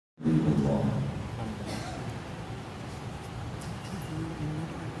حبيب الله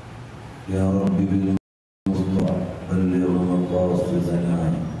يا رب بالمصطفى بلغ مقاصدنا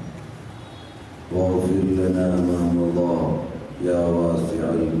واغفر لنا ما مضى يا واسع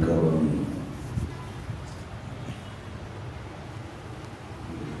الكرم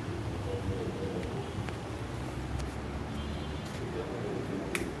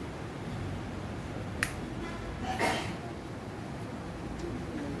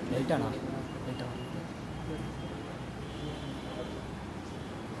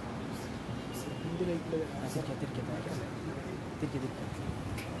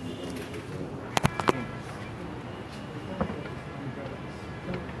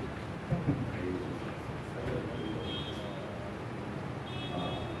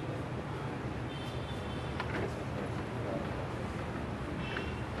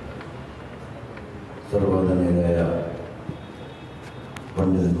സർവ്വധനരായ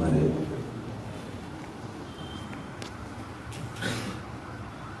പണ്ഡിതന്മാരെ,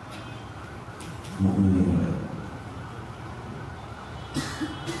 മുഅ്മിനീങ്ങളെ,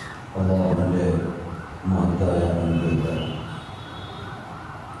 അല്ലാഹുവിന്റെ മഹത്തായ അനുഗ്രഹത്താൽ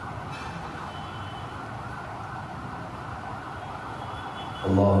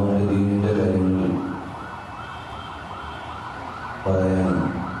അല്ലാഹുവിന്റെ ദീനിന്റെ കാര്യങ്ങൾ പറയാനും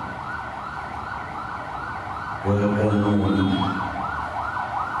കേൾക്കാനും വേണ്ടി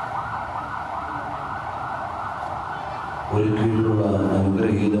ഒരുക്കിയിട്ടുള്ള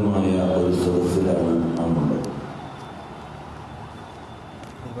അനുഗ്രഹീതമായ ഒരു സദസ്സിലാണ് നാമുള്ളത്.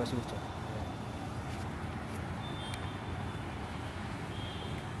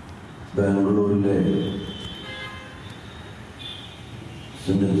 ബാംഗ്ലൂരിലെ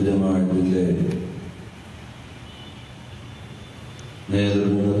സുന്നത്ത് ജമാഅത്തിന്റെ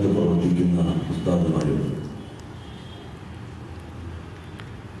നേതൃത്വത്തിൽ പ്രവർത്തിക്കുന്ന ഉസ്താദുമാരും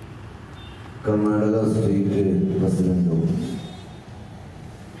കർണാടക സ്റ്റേറ്റ് പ്രസിഡന്റും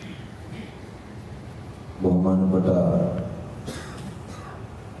ബഹുമാനപ്പെട്ട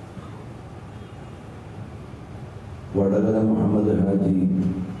വടകര മുഹമ്മദ് ഹാജി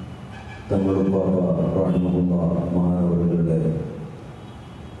തങ്ങളുപ്പാപ്പ റഹിമഹുല്ലാഹ് മഹാനവറുകളുടെ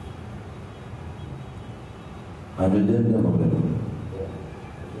അനുജന്റെ മകനും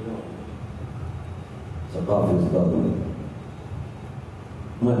സഖാഫി ഉസ്താദും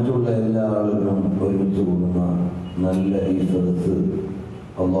മറ്റുള്ള എല്ലാ ആളുകളും ഒരുമിച്ച് കൂടുന്ന നല്ല ഈ സദസ്സ്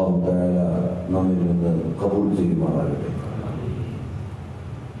അല്ലാഹു തആല നമ്മിൽ നിന്ന് കബൂൽ ചെയ്യുമാറാകട്ടെ.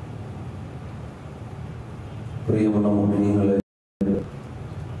 പ്രിയമുള്ള മുഅ്മിനീങ്ങളെ,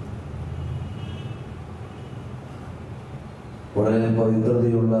 വളരെ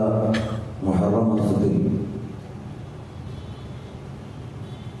പവിത്രതയുള്ള മുഹറം മാസത്തിൽ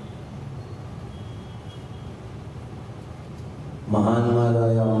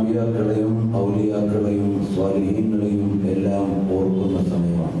മഹാന്മാരായ അമ്പിയാക്കളെയും ഔലിയാക്കളെയും സ്വാലിഹീങ്ങളെയും എല്ലാം ഓർക്കുന്ന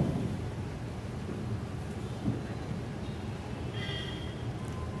സമയമാണ്.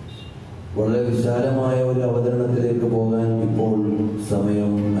 വളരെ വിശാലമായ ഒരു അവതരണത്തിലേക്ക് പോകാൻ ഇപ്പോൾ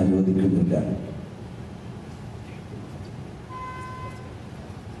സമയം അനുവദിക്കുന്നില്ല.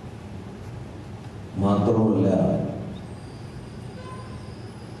 മാത്രമല്ല,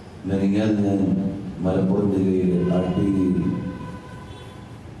 മെനിങ്ങാന്ന് ഞാൻ മലപ്പുറം ജില്ലയിൽ ആട്ടിയിൽ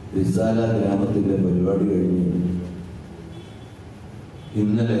റിസാല ഗ്രാമത്തിലെ പരിപാടി കഴിഞ്ഞ്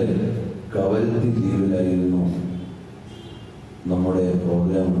ഇന്നലെ കവരത്തി ദ്വീപിലായിരുന്നു നമ്മുടെ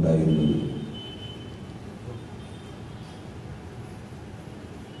പ്രോഗ്രാം ഉണ്ടായിരുന്നത്.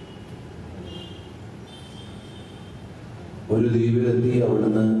 ഒരു ദ്വീപിലെത്തി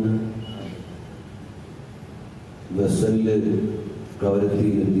അവിടുന്ന് വെസലില്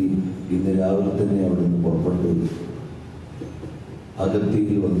കവരത്തിയിലെത്തി ഇന്ന് രാവിലെ തന്നെ അവിടുന്ന് പുറപ്പെട്ടു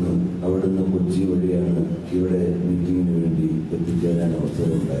അതിർത്തിയിൽ വന്ന് അവിടുന്ന് കൊച്ചി വഴിയാണ് ഇവിടെ മീറ്റിങ്ങിന് വേണ്ടി എത്തിച്ചേരാൻ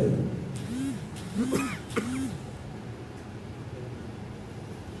അവസരമുണ്ടായത്.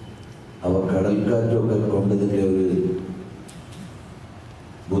 അവ കടൽക്കാറ്റൊക്കെ കൊണ്ടതിൻ്റെ ഒരു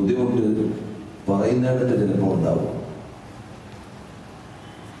ബുദ്ധിമുട്ട് പറയുന്നിടത്ത് ചിലപ്പോൾ ഉണ്ടാവും.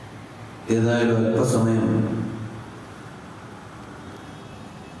 ഏതായാലും അല്പസമയം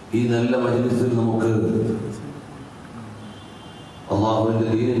ഈ നല്ല മജ്‌ലിസിൽ നമുക്ക് അല്ലാഹുവിന്റെ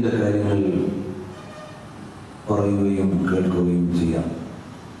ദീനിന്റെ കാര്യങ്ങൾ പറയുകയും കേൾക്കുകയും ചെയ്യാം.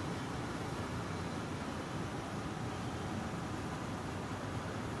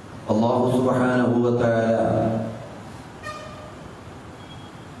 അല്ലാഹു സുബ്ഹാനഹു വ തആല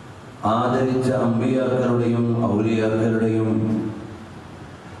ആദരിച്ച അമ്പിയാക്കളുടെയും ഔലിയാക്കളുടെയും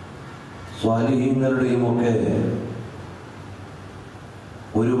സ്വാലിഹീങ്ങളുടെയും ഒക്കെ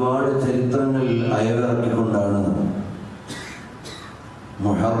ഒരുപാട് ചരിത്രങ്ങൾ അയവിറക്കിക്കൊണ്ടാണ്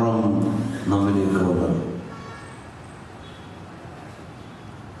മുഹറം നമ്മിലേക്ക് വന്നത്.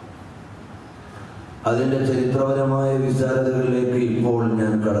 അതിൻ്റെ ചരിത്രപരമായ വിശാലതകളിലേക്ക് ഇപ്പോൾ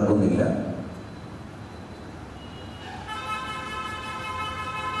ഞാൻ കടക്കുന്നില്ല.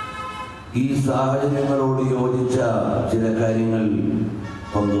 ഈ സാഹചര്യങ്ങളോട് യോജിച്ച ചില കാര്യങ്ങൾ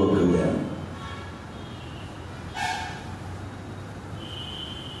പങ്കുവെക്കുകയാണ്.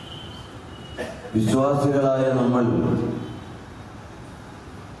 വിശ്വാസികളായ നമ്മൾ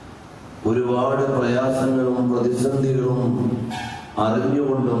ഒരുപാട് പ്രയാസങ്ങളും പ്രതിസന്ധികളും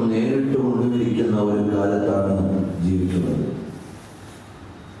അറിഞ്ഞുകൊണ്ടും നേരിട്ടുകൊണ്ടും ഇരിക്കുന്ന ഒരു കാലത്താണ് ജീവിക്കുന്നത്.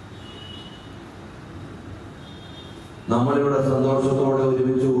 നമ്മളിവിടെ സന്തോഷത്തോടെ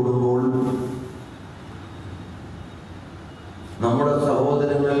ഒരുമിച്ച് കൂടുമ്പോൾ നമ്മുടെ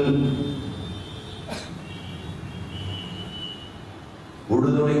സഹോദരങ്ങൾ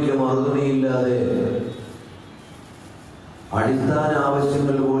ഉടുതുണിക്ക് മറുതുണിയില്ലാതെ അടിസ്ഥാന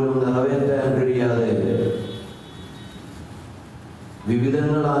ആവശ്യങ്ങൾ പോലും നിറവേറ്റാൻ കഴിയാതെ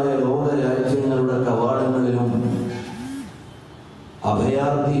വിവിധങ്ങളായ ലോകരാജ്യങ്ങളുടെ കവാടങ്ങളിലും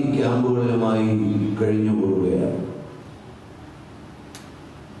അഭയാർത്ഥി ക്യാമ്പുകളിലുമായി കഴിഞ്ഞുകൂടുകയാണ്.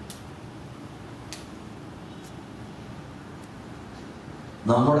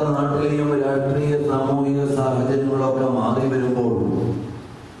 നമ്മുടെ നാട്ടിലെയും രാഷ്ട്രീയ സാമൂഹിക സാഹചര്യങ്ങളൊക്കെ മാറി വരുമ്പോൾ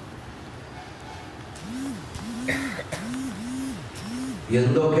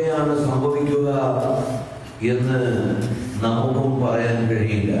എന്തൊക്കെയാണ് സംഭവിക്കുക എന്ന് നമുക്കും പറയാൻ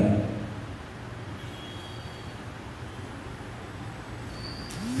കഴിയില്ല.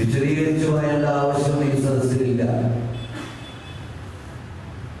 വിശദീകരിച്ചു പറയേണ്ട ആവശ്യം ഈ സദസ്സിലില്ല.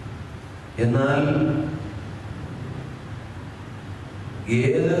 എന്നാൽ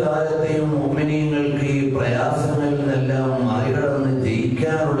ഏത് കാലത്തെയും മുഅ്മിനീങ്ങൾക്ക് ഈ പ്രയാസങ്ങളിൽ നിന്നെല്ലാം മറികടന്ന്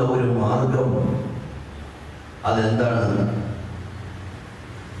ജയിക്കാനുള്ള ഒരു മാർഗം അതെന്താണ്?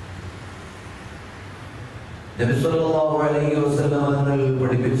 നബി സല്ലല്ലാഹു അലൈഹി വസല്ലം തങ്ങൾ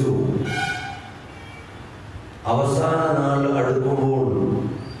പഠിപ്പിച്ചു, അവസാന നാൾ അടുക്കുമ്പോൾ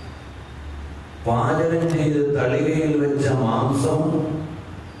പാചകം ചെയ്ത് തളികയിൽ വെച്ച മാംസം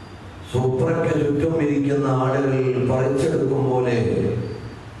സുപ്രയ്ക്ക് ചുറ്റും ഇരിക്കുന്ന ആളുകൾ പറിച്ചെടുക്കും പോലെ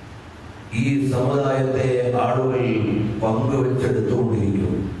ഈ സമുദായത്തെ ആളുകൾ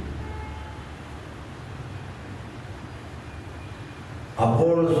പങ്കുവെച്ചെടുത്തുകൊണ്ടിരിക്കും.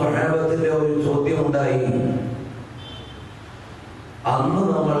 അപ്പോൾ സ്വഹാബത്തിന്റെ ഒരു ചോദ്യമുണ്ടായി, അന്ന്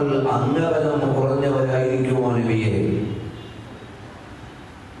നമ്മൾ അംഗബലം കുറഞ്ഞവരായിരിക്കുമോ നബിയെ?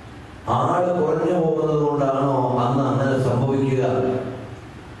 ആള് കുറഞ്ഞു പോകുന്നത് കൊണ്ടാണോ അന്ന് അങ്ങനെ സംഭവിക്കുക?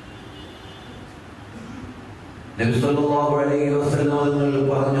 നബി സല്ലല്ലാഹു അലൈഹി വസല്ലം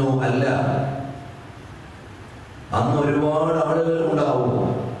പറഞ്ഞു, അല്ല, അന്ന് ഒരുപാട് ആളുകൾ ഉണ്ടാവും.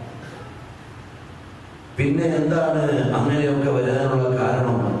 പിന്നെ എന്താണ് അങ്ങനെയൊക്കെ വരാനുള്ള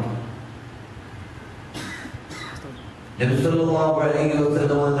കാരണം? നബി സല്ലല്ലാഹു അലൈഹി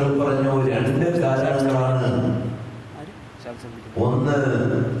വസല്ലം പറഞ്ഞു, രണ്ട് കാരണങ്ങളാണ്. ഒന്ന്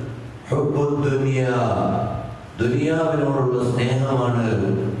ഹുബ്ബുദ്ദുനിയ, ദുനിയാവിനോടുള്ള സ്നേഹമാണ്.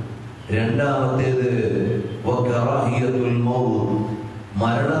 രണ്ടാമത്തേത് വകറാഹിയത്തുൽ മൗത്ത്,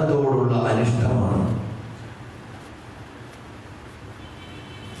 മരണത്തോടുള്ള അനിഷ്ടമാണ്.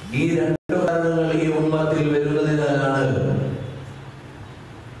 ഈ രണ്ട് കാരണങ്ങൾ ഈ ഉമ്മത്തിൽ വരുന്നതിനാലാണ്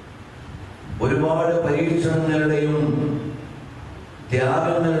ഒരുപാട് പരീക്ഷണങ്ങളുടെയും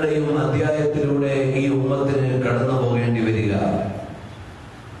ത്യാഗങ്ങളുടെയും അധ്യായത്തിലൂടെ ഈ ഉമ്മത്തിന് കടന്നു പോകേണ്ടി വരിക.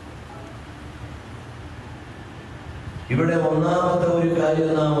 ഇവിടെ ഒന്നാമത്തെ ഒരു കാര്യം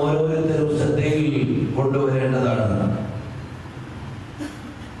നാം ഓരോരുത്തരും ശ്രദ്ധയിൽ കൊണ്ടുവരേണ്ടതാണ്.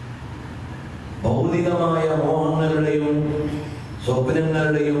 ഭൗതികമായ മോഹങ്ങളുടെയും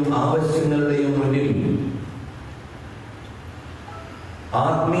സ്വപ്നങ്ങളുടെയും ആവശ്യങ്ങളുടെയും മുന്നിൽ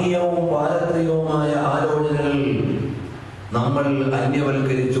ആത്മീയവും പാരത്രികവുമായ ആലോചനകൾ നമ്മൾ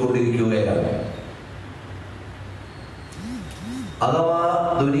അന്യവൽക്കരിച്ചുകൊണ്ടിരിക്കുകയാണ്. അഥവാ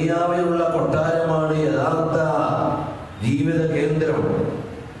ദുനിയാവിലുള്ള കൊട്ടാരമാണ് യഥാർത്ഥ ജീവിത കേന്ദ്രം,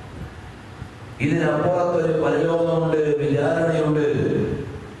 ഇതിനപ്പുറത്തൊരു പരലോകമുണ്ട്, വിചാരണയുണ്ട്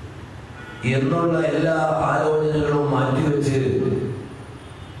എന്നുള്ള എല്ലാ ആലോചനകളും മാറ്റിവെച്ച്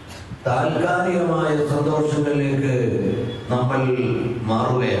താൽക്കാലികമായ സന്തോഷങ്ങളിലേക്ക് നമ്മൾ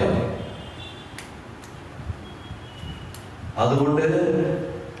മാറുകയാണ്. അതുകൊണ്ട്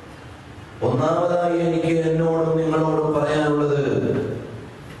ഒന്നാമതായി എനിക്ക് എന്നോടും നിങ്ങളോടും പറയാനുള്ളത്,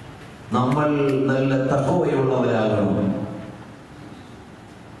 നമ്മൾ നല്ല തഖ്വയുള്ളവരാകണം.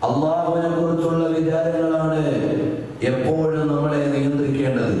 അല്ലാഹുവിനെ കുറിച്ചുള്ള വിചാരങ്ങളാണ് എപ്പോഴും നമ്മളെ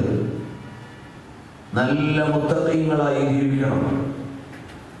നിയന്ത്രിക്കേണ്ടത്. നല്ല മുത്തഖീങ്ങളായി ജീവിക്കണം.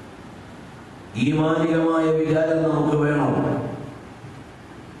 ഈമാനികമായ വിചാരം നമുക്ക് വേണം.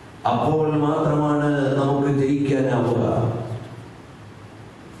 അപ്പോൾ മാത്രമാണ് നമുക്ക് ജയിക്കാനാവുക.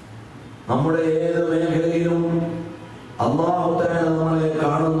 നമ്മുടെ ഏത് മേഖലയിലും അല്ലാഹു തആല നമ്മളെ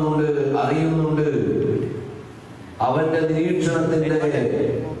കാണുന്നുണ്ട്, അറിയുന്നുണ്ട്. അവന്റെ നിരീക്ഷണത്തിന്റെ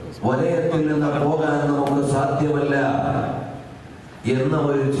വലയത്തിൽ നിന്ന് പോകാൻ നമുക്ക് സാധ്യമല്ല എന്ന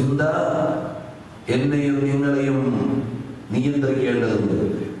ഒരു ചിന്ത എന്നെയും നിങ്ങളെയും നിയന്ത്രിക്കേണ്ടതുണ്ട്.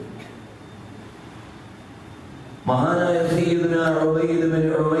 മഹാനായ സയ്യിദുനാ ഉബൈദ് ബിൻ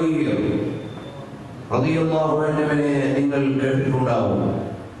ഉമൈർ റളിയല്ലാഹു അൻഹുവിനെ നിങ്ങൾ കേട്ടിട്ടുണ്ടാവും.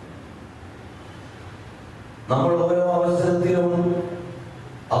 നമ്മൾ ഓരോ അവസരത്തിലും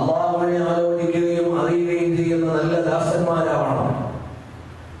അല്ലാഹുവിനെ ആലോചിക്കുകയും അറിയുകയും ചെയ്യുന്ന നല്ല ദാസന്മാരാവണം.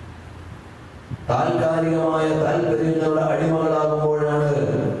 താൽക്കാലികമായ താല്പര്യങ്ങളുടെ അടിമകളാകുമ്പോഴാണ്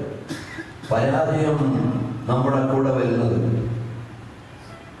പരാജയം നമ്മുടെ കൂടെ വരുന്നത്.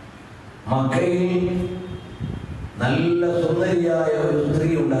 മക്കയിൽ നല്ല സുന്ദരിയായ ഒരു സ്ത്രീ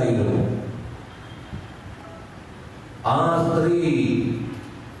ഉണ്ടായിരുന്നു. ആ സ്ത്രീ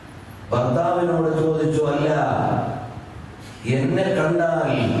ഭർത്താവിനോട് ചോദിച്ചു, അല്ല, എന്നെ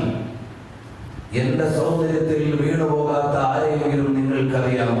കണ്ടാൽ എന്റെ സൗന്ദര്യത്തിൽ വീണുപോകാത്ത ആരെയെങ്കിലും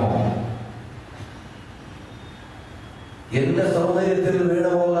നിങ്ങൾക്കറിയാമോ? എന്റെ സൗന്ദര്യത്തിൽ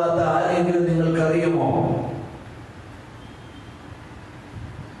വീണുപോകാത്ത ആരെയെങ്കിലും നിങ്ങൾക്കറിയുമോ?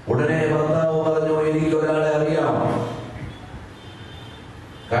 ഉടനെ ഭർത്താവ് പറഞ്ഞു, എനിക്ക് ഒരാളെ അറിയാം.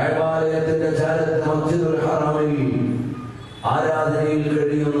 കഅബാലയത്തിന്റെ ചാരത്ത് മസ്ജിദുൽ ഹറമിൽ ആരാധനയിൽ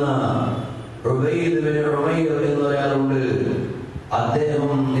കഴിയുന്ന ഉബൈദ് ബിൻ ഉമൈർ എന്നൊരാളുണ്ട്.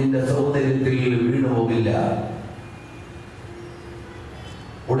 അദ്ദേഹം നിന്റെ സൗന്ദര്യത്തിൽ വീണുപോകില്ല.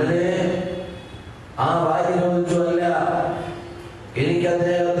 ഉടനെ ആ ഭാര്യ ചോദിച്ചു, അല്ല, എനിക്ക്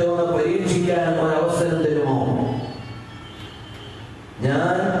അദ്ദേഹത്തെ ഒന്ന് പരീക്ഷിക്കാൻ ഒരവസരം തരുമോ?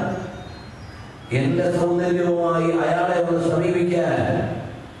 ഞാൻ എന്റെ സൗന്ദര്യവുമായി അയാളെ ഒന്ന് സമീപിക്കാൻ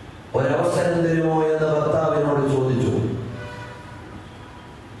ഒരവസരം തരുമോ എന്ന് ഭർത്താവിനോട് ചോദിച്ചു.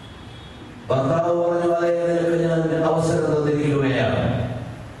 ഭർത്താവ് പറഞ്ഞു, അതേ, നിനക്ക് ഞാൻ അവസരം തന്നിരിക്കുകയാണ്.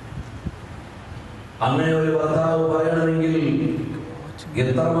 അങ്ങനെ ഒരു ഭർത്താവ് പറയണമെങ്കിൽ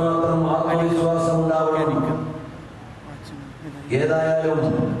എത്രമാത്രം ആത്മവിശ്വാസം ഉണ്ടാവണം. ഏതായാലും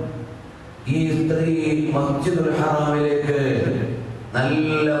ഈ സ്ത്രീ മസ്ജിദുൽ ഹറാമിലേക്ക്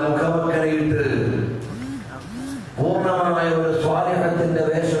നല്ല മുഖമക്കരയിട്ട് പൂർണ്ണമായ ഒരു സ്വാലിഹത്തിന്റെ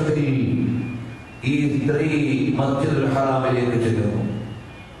വേഷത്തിൽ ഈ സ്ത്രീ മസ്ജിദുൽ ഹറാമിലേക്ക് ചെല്ലുന്നു.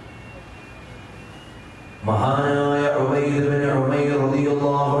 മഹാനായ ഉബൈദ് ബിൻ ഉമൈർ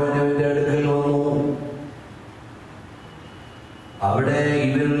റളിയല്ലാഹു അൻഹുവിന്റെ അടുക്കൽ വന്നു. അവിടെ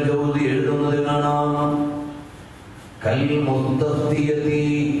ഇബ്നുൽ ജൗസി എഴുതുന്നത് കാണാം, കൽ മുസ്തഫിയതി,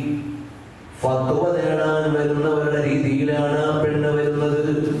 ഫത്വ നേടാൻ വരുന്നവരുടെ രീതിയിലാണ് ആ പെണ്ണ്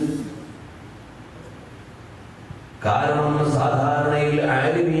വരുന്നത്. കാരണം സാധാരണയിൽ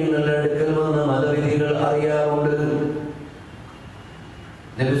ആലിമീങ്ങളുടെ അടുക്കൽ വന്ന് മതവിധികൾ അറിയാറുണ്ട്.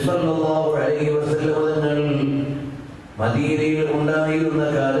 നബി സല്ലല്ലാഹു അലൈഹി വസല്ലം തങ്ങൾ മദീനയിൽ ഉണ്ടായിരുന്ന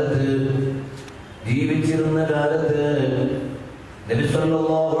കാലത്ത്, ജീവിച്ചിരുന്ന കാലത്ത് നബി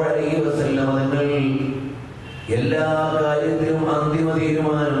സല്ലല്ലാഹു അലൈഹി വസല്ലം തങ്ങൾ എല്ലാ കാര്യത്തിലും അന്തിമ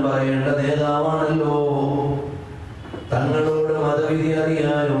തീരുമാനം പറയേണ്ട നേതാവാണല്ലോ. തങ്ങളോട് മതവിധി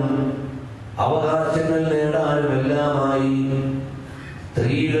അറിയാനും അവകാശങ്ങൾ നേടാനും എല്ലാമായി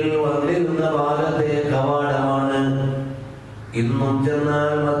സ്ത്രീകൾ വന്നിരുന്ന ഭാഗത്തെ കവാടമാണ് ഇന്നും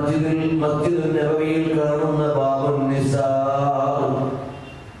ചെന്നാൽ മസ്ജിദുൽ നബവിയിൽ കാണുന്ന ബാബുൻ നിസാ.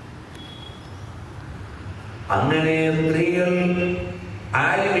 അങ്ങനെ സ്ത്രീകൾ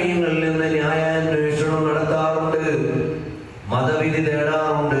ആലിമീങ്ങളിൽ നിന്ന് ന്യായാന്വേഷണം നടത്താറുണ്ട്, മതവിധി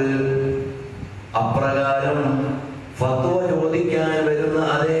തേടാറുണ്ട്. അപ്രകാരം ഫത്വ ചോദിക്കാൻ വരുന്ന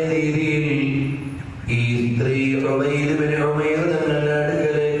അതേ രീതിയിൽ ഈ സ്ത്രീ ഉബൈദ് ബിൻ ഉമൈർ തങ്ങളുടെ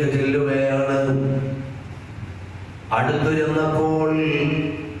അടുക്കലേക്ക് ചെല്ലുകയാണ്. അടുത്തു ചെന്നപ്പോൾ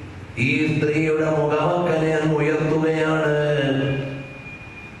ഈ സ്ത്രീയുടെ മുഖമക്കനെ ഉയർത്തുകയാണ്.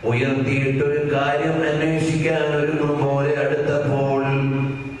 ഉയർത്തിയിട്ടൊരു കാര്യം അന്വേഷിക്കാൻ ഒരുങ്ങും പോലെ അടുത്തപ്പോൾ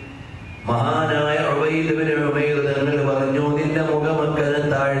മഹാനായ ഉബൈദ് ബിൻ ഉമൈർ തങ്ങൾ പറഞ്ഞു, നിന്റെ മുഖമക്കനെ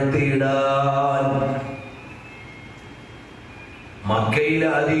താഴ്ത്തിയിടാൻ. മക്കയിലെ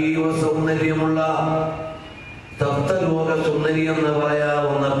അതീവ സൗന്ദര്യമുള്ള സപ്തലോക സുന്ദരി എന്ന്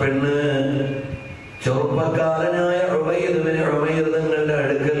പറയാവുന്ന പെണ്ണ് ചെറുപ്പക്കാരനായ ഉബൈദ് ബിൻ ഉമൈർ തങ്ങളുടെ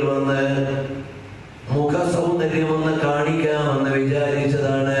അടുക്കൽ വന്ന് മുഖ സൗന്ദര്യമൊന്ന് കാണിക്കാമെന്ന്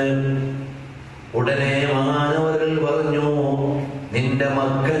വിചാരിച്ചതാണ്. ഉടനെ മഹാനവர்கள் പറഞ്ഞു, നിന്റെ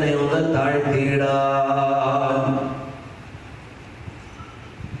മക്കനെ ഒന്ന് താഴ്ത്തിയിടാൻ.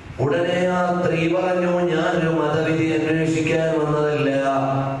 ഉടനെ ആ സ്ത്രീ പറഞ്ഞു, ഞാനൊരു മതവിധി അന്വേഷിക്കാൻ വന്നതല്ല,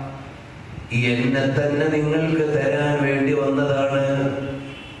 എന്നെ തന്നെ നിങ്ങൾക്ക് തരാൻ വേണ്ടി വന്നതാണ്.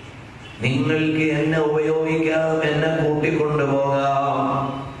 നിങ്ങൾക്ക് എന്നെ ഉപയോഗിക്കാം, എന്നെ കൂട്ടിക്കൊണ്ടുപോകാം.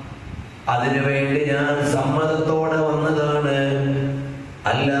 അതിനുവേണ്ടി ഞാൻ സമ്മതത്തോടെ വന്നതാണ്,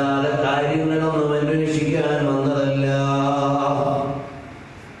 അല്ലാതെ കാര്യങ്ങളൊന്നും അന്വേഷിക്കാൻ വന്നതല്ല.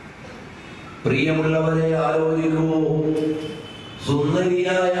 പ്രിയമുള്ളവരെ, ആലോചിക്കൂ.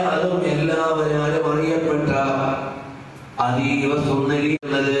 സുന്ദരിയായ, അതും എല്ലാവരും അറിയപ്പെട്ട അതീവ സുന്ദരി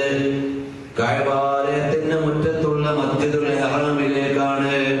എന്നത് കഅബാലയത്തിന്റെ മുറ്റത്തുള്ള മസ്ജിദുൽ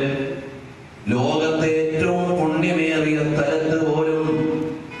ഹറമിലേക്കാണ്. ലോകത്തെ ഏറ്റവും പുണ്യമേറിയ സ്ഥലത്ത് പോലും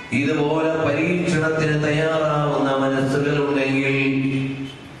ഇതുപോലെ പരീക്ഷണത്തിന് തയ്യാറാവുന്ന മനസ്സുകളുണ്ടെങ്കിൽ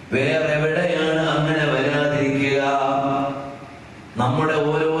വേറെ എവിടെയാണ് അങ്ങനെ വരാതിരിക്കുക? നമ്മുടെ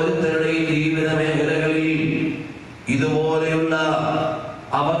ഓരോരുത്തരുടെയും ജീവിത മേഖലകളിൽ ഇതുപോലെയുള്ള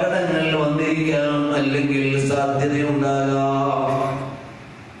അപകടങ്ങൾ വന്നിരിക്കാം, അല്ലെങ്കിൽ സാധ്യതയുണ്ടാകാം.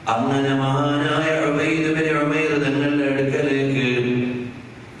 അങ്ങനെ മഹാനായ ഉബൈദ് ബിൻ ഉമൈർ തങ്ങളുടെ അടുക്കലേക്ക്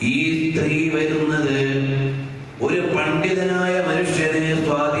ഈ സ്ത്രീ വരുന്നത് ഒരു പണ്ഡിതനായ മനുഷ്യനെ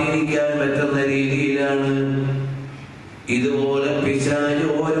സ്വാധീനിക്കാൻ പറ്റുന്ന രീതിയിലാണ്. ഇതുപോലെ പിശാച്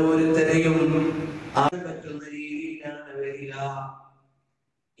ഓരോരുത്തരെയും പറ്റുന്ന രീതിയിലാണ് വരിക.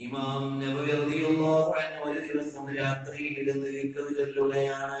 ഇമാം നബവി റളിയല്ലാഹു അൻഹു ഒരു ദിവസം രാത്രിയിൽ ഇരുന്ന് ദിക്ർ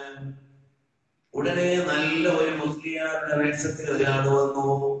ചൊല്ലുകയാണ്. ഉടനെ നല്ല ഒരു മുസ്ലിയാരുടെ വേഷത്തിൽ ഒരാൾ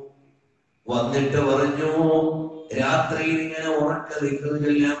വന്നിട്ട് പറഞ്ഞു, രാത്രിയിൽ ഇങ്ങനെ ഉറക്ക ദിക്ർ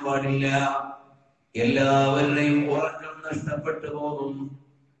ചൊല്ലാൻ പാടില്ല, എല്ലാവരുടെയും ഉറക്കം നഷ്ടപ്പെട്ടു പോകും,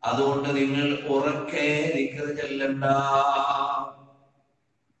 അതുകൊണ്ട് നിങ്ങൾ ഉറക്കെ ദിക്ർ ചൊല്ലണ്ട.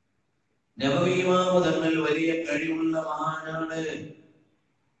 നബവി ഇമാം തങ്ങൾ വലിയ കഴിവുള്ള മഹാനാണ്,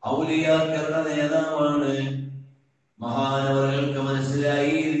 ഔലിയാക്കളുടെ നേതാവാണ്. മഹാനവറുകൾക്ക്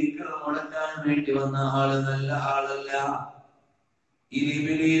മനസ്സിലായി ദിക്ർ മുടക്കാൻ വേണ്ടി വന്ന ആള് നല്ല ആളല്ല, ഇത്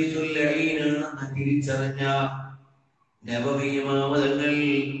ഇബ്ലീസുൽ ലഈനാണെന്ന് തിരിച്ചറിഞ്ഞ നബവി ഇമാം തങ്ങൾ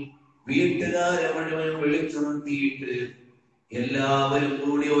വീട്ടുകാരെ മുഴുവൻ വിളിച്ചു നിർത്തിയിട്ട് എല്ലാവരും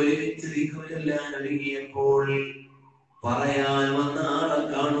കൂടി ഒരുമിച്ച് ദിക്ർ ചൊല്ലാൻ ഒരുങ്ങിയപ്പോൾ പറയാൻ വന്ന ആളെ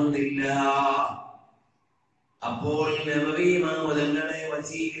കാണുന്നില്ല. അപ്പോൾ നബവി ഇമാം തങ്ങളെ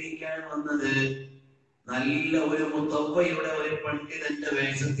വശീകരിക്കാൻ വന്നത് നല്ല ഒരു മുത്തവ്വയുടെ ഒരു പണ്ഡിതന്റെ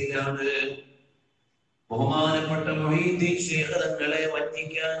വേഷത്തിലാണ്. ബഹുമാനപ്പെട്ട മുഹീദ്ദീൻ ശൈഖ് തങ്ങളെ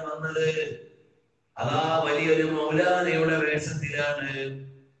വഞ്ചിക്കാൻ വന്നത് അതാ വലിയൊരു മൗലാനയുടെ വേഷത്തിലാണ്.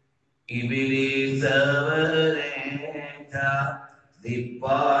 ഇബ്ലീസ്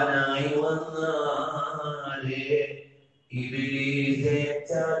ദിപ്പാനായി വന്നാലേ ഇബ്ലീസെ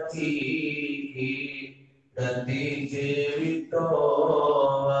ചാച്ചി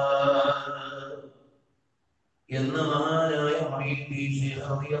എന്ന മഹാനായ മുഹീദ്ദീൻ ശൈഖ്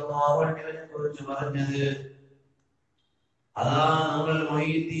റളിയല്ലാഹു അൻഹുവിനെ കുറിച്ച് പറഞ്ഞത് അതാ നമ്മൾ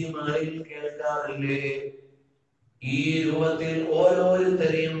മുഹീദ്ദീന്മാരിൽ കേൾക്കാറില്ലേ? ഈ രൂപത്തിൽ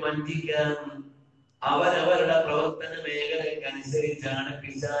ഓരോരുത്തരെയും വഞ്ചിക്കാൻ അവരവരുടെ പ്രവർത്തന മേഖലയ്ക്കനുസരിച്ചാണ്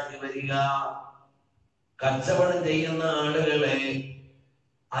പിശാച് വരിക. കച്ചവടം ചെയ്യുന്ന ആളുകളെ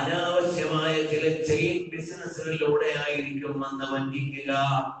അനാവശ്യമായ ചില ചെയിൻ ബിസിനസ്സുകളിലൂടെ ആയിരിക്കും വന്ന് വഞ്ചിക്കുക.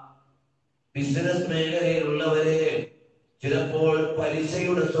 ബിസിനസ് മേഖലയിലുള്ളവരെ ചിലപ്പോൾ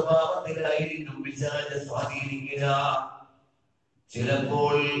പലിശയുടെ സ്വഭാവത്തിലായിരിക്കും പിശാച് സ്വാധീനിക്കുക.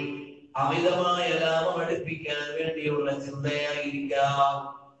 ചിലപ്പോൾ അമിതമായ ലാഭം അടുപ്പിക്കാൻ വേണ്ടിയുള്ള ചിന്തയായിരിക്കാം,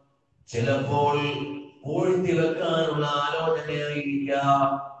 ചിലപ്പോൾ പൂഴ്ത്തി വെക്കാനുള്ള ആലോചനയായിരിക്കാം,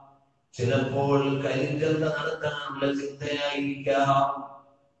 ചിലപ്പോൾ കരിഞ്ചന്ത നടത്താനുള്ള ചിന്തയായിരിക്കാം.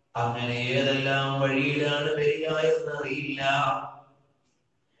 അങ്ങനെ ഏതെല്ലാം വഴിയിലാണ് വരിക എന്നറിയില്ല.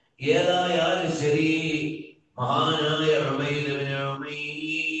 ഏതായാലും ശരി, മഹാനായ ഉബൈദ് ബിൻ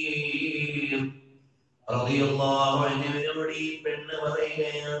ഉമൈർ റളിയല്ലാഹു അൻഹുവിനോട് ഈ പെണ്ണ്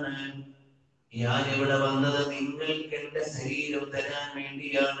പറയുകയാണ്, ഞാൻ ഇവിടെ വന്നത് നിങ്ങൾക്ക് എന്റെ ശരീരം തരാൻ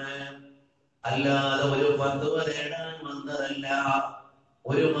വേണ്ടിയാണ്, അല്ലാതെ ഒരു ഫത്വ നേടാൻ വന്നതല്ല,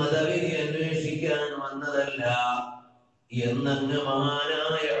 ഒരു മതവിധി അന്വേഷിക്കാൻ വന്നതല്ല എന്നങ്ങ്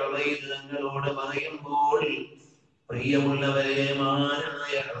മഹാനായ ഉബൈദ് തങ്ങളോട് പറയുമ്പോൾ, പ്രിയമുള്ളവരെ,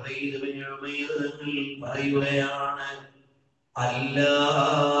 മഹാനായ ഉബൈദ് ബിൻ ഉമൈർ തങ്ങൾ പറയുകയാണ്, അല്ല,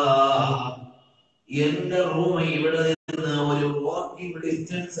 എന്റെ റൂം ഇവിടെ നിന്ന് ഒരു വാക്കിംഗ്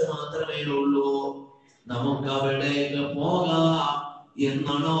ഡിസ്റ്റൻസ് മാത്രമേ ഉള്ളൂ, നമുക്ക് അവിടേക്ക് പോകാം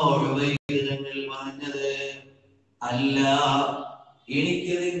എന്നാണോ ഉബൈദ് തങ്ങൾ പറഞ്ഞത്? അല്ല,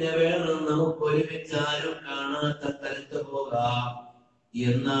 എനിക്ക് നിന്നെ വേണം, നമുക്ക് ഒരുമിച്ച് ആരും കാണാത്ത സ്ഥലത്ത് പോകാം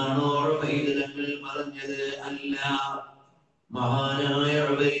എന്നാണോ ഉബൈദ് തങ്ങൾ പറഞ്ഞത്? അല്ല, മഹാനായ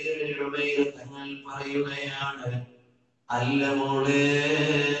ഉബൈദ് ബിൻ ഉമൈർ തങ്ങൾ പറയുകയാണ്, അല്ല മോളെ,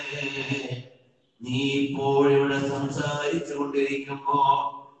 നീ ഇപ്പോൾ ഇവിടെ സംസാരിച്ചു കൊണ്ടിരിക്കുമ്പോ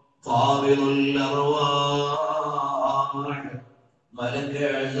മലക്ക്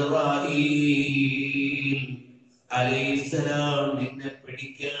അസ്റായീൽ അലൈഹിസ്സലാം നിന്നെ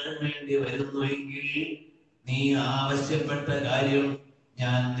പിടിക്കാൻ വേണ്ടി വരുന്നുവെങ്കിൽ നീ ആവശ്യപ്പെട്ട കാര്യം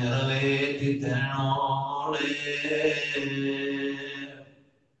ഞാൻ നിറവേറ്റി തരണോളേ.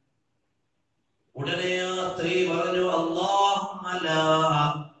 ഉടനെ ആ സ്ത്രീ പറഞ്ഞു, അല്ലാഹുമ്മ ലാ,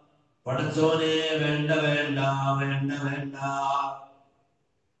 പടച്ചോനെ വേണ്ട വേണ്ട വേണ്ട വേണ്ട.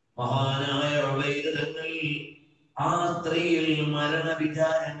 മഹാനായ ഉബൈദ് തങ്ങൾ ആ സ്ത്രീയിൽ മരണ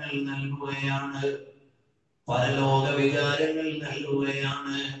വിചാരങ്ങൾ നൽകുകയാണ്, പരലോക വിചാരങ്ങൾ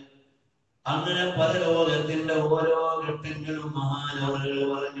നൽകുകയാണ്. അങ്ങനെ പരലോകത്തിന്റെ ഓരോ ഘട്ടങ്ങളും മഹാനവറുകൾ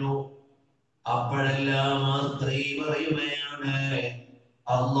പറഞ്ഞു. അപ്പോഴെല്ലാം ആ സ്ത്രീ പറയുകയാണ്,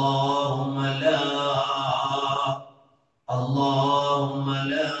 അല്ലാഹുമ്മ ലാ, അല്ലാഹുമ്മ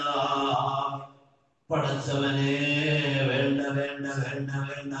ലാ, പടച്ചവനെ വേണ്ട വേണ്ട വേണ്ട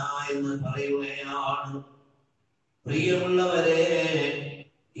വേണ്ട എന്ന് പറയുകയാണ്. പ്രിയമുള്ളവരെ,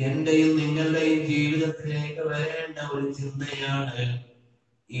 എന്റെയും നിങ്ങളുടെയും ജീവിതത്തിലേക്ക് വരേണ്ട ഒരു ചിന്തയാണ്,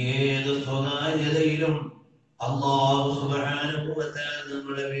 ഏത് സ്വകാര്യതയിലും അല്ലാഹു സുബ്ഹാനഹു വ തആല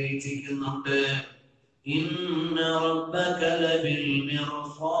നമ്മളെ വീക്ഷിക്കുന്നുണ്ട്. ഇന്ന റബ്ബക ലബിൽ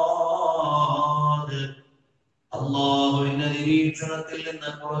മിർസാദ്. അല്ലാഹുവിന്റെ നിരീക്ഷണത്തിൽ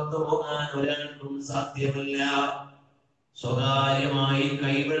നിന്ന് പുറത്തു പോകാൻ ഒരാൾക്കും സാധ്യമല്ല. സ്വകാര്യമായി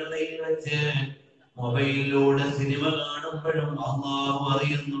കൈവെള്ളയിൽ വെച്ച് മൊബൈലിലൂടെ സിനിമ കാണുമ്പോഴും അല്ലാഹു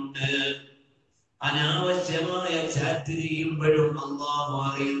അറിയുന്നുണ്ട്. അനാവശ്യമായ ചാറ്റ് ചെയ്യുമ്പോഴും അല്ലാഹു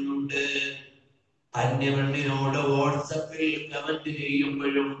അറിയുന്നുണ്ട്. അന്യപെണ്ണിനോട് വാട്സപ്പിൽ കമന്റ്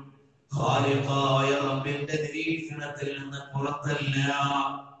ചെയ്യുമ്പോഴും ഖാലിഖായ റബ്ബിന്റെ നിരീക്ഷണത്തിൽ നിന്ന് പുറത്തല്ല.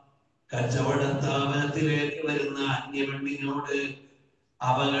 കച്ചവട സ്ഥാപനത്തിലേക്ക് വരുന്ന അന്യപെണ്ണിനോട്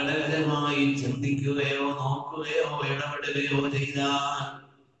അപകടകരമായി ചിന്തിക്കുകയോ നോക്കുകയോ ഇടപെടുകയോ ചെയ്താൽ,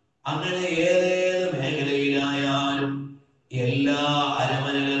 അങ്ങനെ ഏതേത് മേഖലയിലായാലും എല്ലാ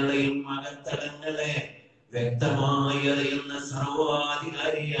അരമനകളുടെയും അകത്തടങ്ങളെ വ്യക്തമായി അറിയുന്ന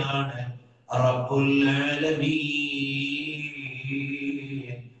സർവാധികാരിയാണ് റബ്ബുൽ ആലമീൻ.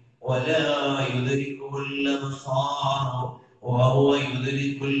 വലാ യുദ്രികുൽ അബ്സാർ വഹുവ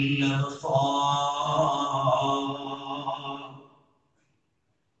യുദ്രികുൽ അബ്സാർ.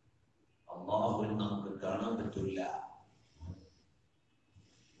 അല്ലാഹുവിനെ നമുക്ക് കാണാൻ പറ്റില്ല,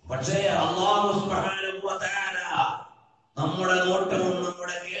 പക്ഷേ അല്ലാഹു സുബ്ഹാനഹു വ തആല നമ്മുടെ നോട്ടവും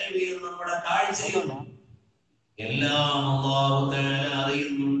നമ്മുടെ കേൾവിയും നമ്മുടെ കാഴ്ചയും എല്ലാം അല്ലാഹു തആല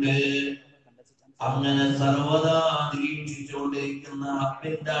അറിയുന്നുണ്ട്. അങ്ങനെ സർവദാ നിരീക്ഷിച്ചുകൊണ്ടിരിക്കുന്ന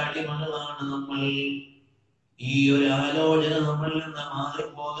റബ്ബിന്റെ അടിമകളാണ് നമ്മൾ. ഈ ഒരു ആലോചന നമ്മളിൽ നിന്ന്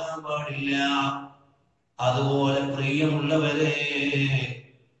മാറിപ്പോകാൻ പാടില്ല. അതുപോലെ പ്രിയമുള്ളവരെ,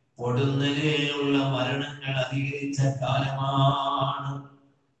 പൊടുന്നനെയുള്ള മരണങ്ങൾ അധികരിച്ച കാലമാണ്.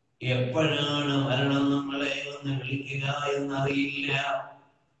 എപ്പോഴാണ് മരണം നമ്മളെ ഒന്ന് വിളിക്കുക എന്നറിയില്ല.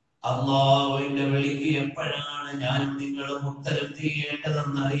 അല്ലാഹുവിന്റെ വിളിക്ക് എപ്പോഴാണ് ഞാനും നിങ്ങളും ഉത്തരം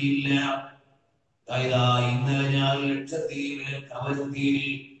ചെയ്യേണ്ടതെന്നറിയില്ല. ഇന്നലെ ഞാൻ ലക്ഷദ്വീപിലെ കവരത്തിയിൽ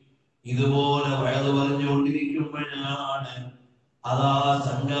ഇതുപോലെ വയത് പറഞ്ഞുകൊണ്ടിരിക്കുമ്പോഴാണ് അതാ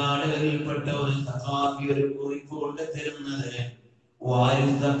സംഘാടകരിൽപ്പെട്ട ഒരു സഖാഫി ഒരു കുറിപ്പ് കൊണ്ട് തരുന്നത്.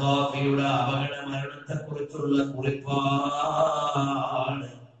 വാരിസ് സഖാഫിയുടെ അപകട മരണത്തെ കുറിച്ചുള്ള കുറിപ്പാണ്.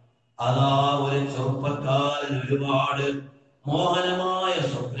 അതാ ഒരു ചെറുപ്പക്കാരൻ ഒരുപാട് മോഹനമായ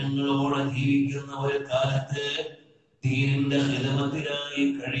സ്വപ്നങ്ങളോടെ ജീവിക്കുന്ന ഒരു കാലത്ത് ദീനിന്റെ ഖിദ്മത്തിനായി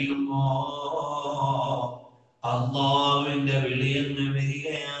കഴിയുമ്പോ അല്ലാഹുവിന്റെ വിളിയെന്ന്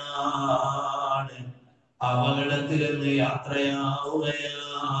വരികയാണ്. അപകടത്തിലെന്ന്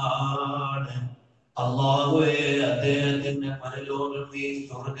യാത്രയാവുകയാണ്. അല്ലാഹുവേ, അദ്ദേഹത്തിന്റെ പരലോകം നീ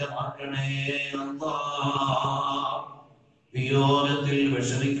സ്വർഗമാക്കണേ അല്ലാഹ്. വിയോഗത്തിൽ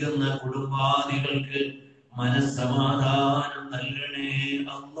വിഷമിക്കുന്ന കുടുംബാദികൾക്ക് മനസ്സമാധാനം നൽകണേ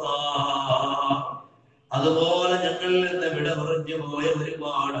അല്ലാഹ്. അതുപോലെ ഞങ്ങളിൽ നിന്ന് വിട പറഞ്ഞു പോയ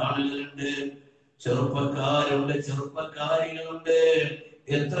ഒരുപാട് ആളുകളുണ്ട്, ചെറുപ്പക്കാരുണ്ട്, ചെറുപ്പക്കാരികളുണ്ട്.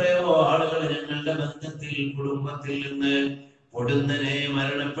 എത്രയോ ആളുകൾ ഞങ്ങളുടെ ബന്ധത്തിൽ കുടുംബത്തിൽ നിന്ന് പൊടുന്നനെ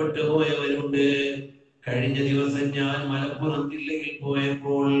മരണപ്പെട്ടു പോയവരുണ്ട്. കഴിഞ്ഞ ദിവസം ഞാൻ മലപ്പുറം ജില്ലയിൽ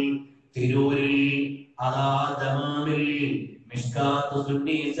പോയപ്പോൾ തിരൂരിൽ ദമാമിൽ മിഷ്കാത്ത്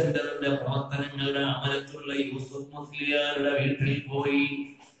സുന്നി സെന്ററിന്റെ പ്രവർത്തനങ്ങളുടെ അമരത്തുള്ള യൂസുഫ് മുസ്ലിയാരുടെ വീട്ടിൽ പോയി.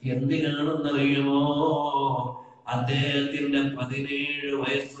 എന്തിനാണെന്നറിയുമോ? അദ്ദേഹത്തിന്റെ 17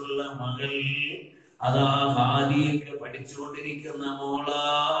 വയസ്സുള്ള മകൾ ഹാദിയൊക്കെ പഠിച്ചുകൊണ്ടിരിക്കുന്ന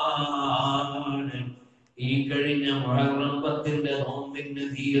മോളാണ്. ഈ കഴിഞ്ഞ മുഹറം 10 നോമ്പിന്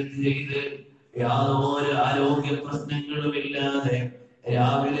നിയ്യത്ത് ചെയ്ത് യാതൊരു ആരോഗ്യ പ്രശ്നങ്ങളുമില്ലാതെ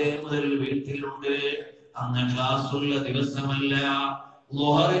രാവിലെ മുതൽ വീട്ടിലുണ്ട്. അന്ന് ക്ലാസ്സുള്ള ദിവസമല്ല.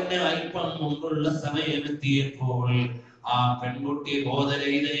 ളുഹറിന് അല്പം മുമ്പുള്ള സമയമെത്തിയപ്പോൾ ആ പെൺകുട്ടി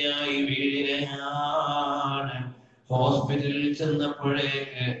ബോധരഹിതയായി വീഴുകയാണ്. ഹോസ്പിറ്റലിൽ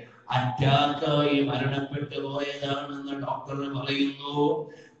ചെന്നപ്പോഴേക്ക് അറ്റാക്കായി മരണപ്പെട്ടു പോയതാണെന്ന് ഡോക്ടർ പറയുന്നു.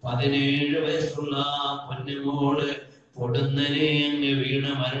 17 വയസ്സുള്ള പൊന്നുമോള് പൊടുന്നനെ അങ്ങ്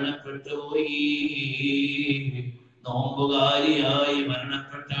വീണ് മരണപ്പെട്ടു പോയി. നോമ്പുകാരിയായി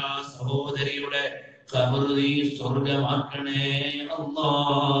മരണപ്പെട്ട സഹോദരിയുടെ ഖബർ നീ സ്വർഗമാക്കണേ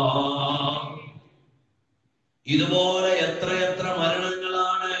അല്ലാഹ്. ഇതുപോലെ എത്രയെത്ര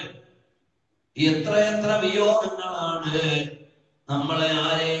മരണങ്ങളാണ്, എത്രയെത്ര വിയോഗങ്ങളാണ്. നമ്മളെ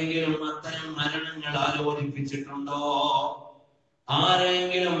ആരെങ്കിലും അത്തരം മരണങ്ങൾ ആലോചിപ്പിച്ചിട്ടുണ്ടോ?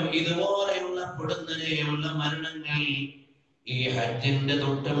 ആരെങ്കിലും ഇതുപോലെയുള്ള പൊടുന്നനെയുള്ള മരണങ്ങൾ? ഈ ഹജ്ജിന്റെ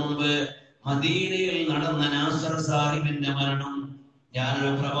തൊട്ട് മുമ്പ് മദീനയിൽ നടന്ന നാസർ സാഹിബിന്റെ മരണം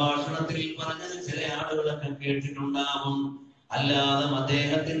ഞാനൊരു പ്രഭാഷണത്തിൽ പറഞ്ഞത് ചില ആളുകളൊക്കെ കേട്ടിട്ടുണ്ടാവും. അല്ലാതെ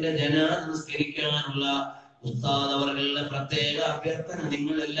അദ്ദേഹത്തിന്റെ ജനാസ നിസ്കരിക്കാനുള്ള ഉസ്താദ് അവരുടെ പ്രത്യേക അഭ്യർത്ഥന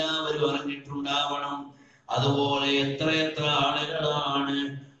നിങ്ങൾ എല്ലാവരും അറിഞ്ഞിട്ടുണ്ടാവണം. അതുപോലെ എത്രയെത്ര ആളുകളാണ്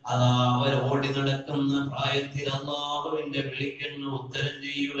അതാ അവർ ഓടി നടക്കുന്ന പ്രായത്തിൽ അല്ലാഹുവിന്റെ വിളിക്കുന്ന ഉത്തരം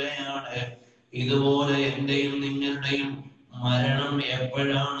ചെയ്യുകയാണ്. ഇതുപോലെ എന്റെയും നിങ്ങളുടെയും മരണം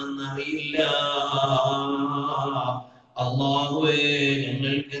എപ്പോഴാണെന്ന് അറിയില്ല. അല്ലാഹുവേ,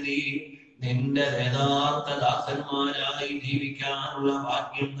 ഞങ്ങൾക്ക് നീ നിന്റെ യഥാർത്ഥ ദാസന്മാരായി ജീവിക്കാനുള്ള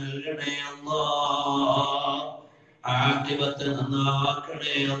ഭാഗ്യം നൽകണേ അല്ലാഹ്. ആഖിബത്ത്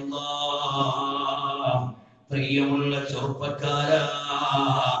നന്നാക്കണേ അല്ലാഹ്. പ്രിയമുള്ള ചെറുപ്പക്കാരാ,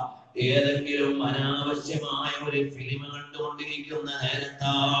 ഏതെങ്കിലും അനാവശ്യമായ ഒരു ഫിലിം കണ്ടുകൊണ്ടിരിക്കുന്ന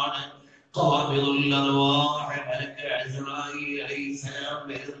നേരത്താണ്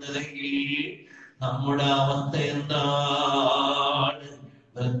വരുന്നതെങ്കിൽ നമ്മുടെ അവസ്ഥ എന്താണ്?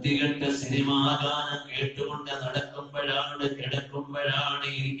 വൃത്തികെട്ട സിനിമാ ഗാനം കേട്ടുകൊണ്ട് നടക്കുമ്പോഴാണ്, കിടക്കുമ്പോഴാണ്,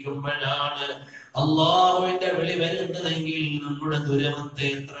 ഇരിക്കുമ്പോഴാണ് അല്ലാഹുവിന്റെ വിളി വരുന്നതെങ്കിൽ നമ്മുടെ ദുരവസ്ഥ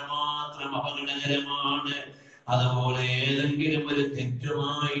എത്രമാത്രം അപകടകരമാണ്. അതുപോലെ ഏതെങ്കിലും ഒരു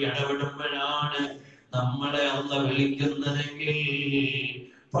തെറ്റുമായി ഇടപെടുമ്പോഴാണ് നമ്മളെ അല്ലാഹു വിളിക്കുന്നതെങ്കിൽ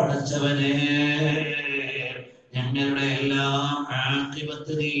പടച്ചവനെ, ഞങ്ങളുടെ എല്ലാം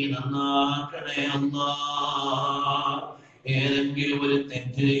ആഖിബത്ത് നീ നന്നാക്കണേ അല്ലാഹ്. ഏതെങ്കിലും ഒരു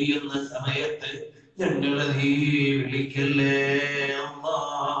തെറ്റ് ചെയ്യുന്ന സമയത്ത് ഞങ്ങളെ നീ വിളിക്കല്ലേ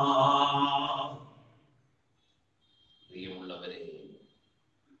അല്ലാഹ്. പ്രിയമുള്ളവരെ,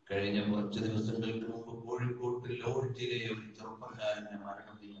 കഴിഞ്ഞ കുറച്ച് ദിവസങ്ങൾക്ക് മുമ്പ് കോഴിക്കോട്ട് ലോഡ്ജിലെ ഒരു ചെറുപ്പക്കാരന്റെ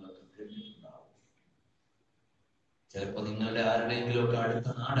മരണം നിങ്ങളൊക്കെ കേട്ടിട്ടുണ്ടാവും. ചിലപ്പോ നിങ്ങളുടെ ആരുടെയെങ്കിലും ഒക്കെ അടുത്ത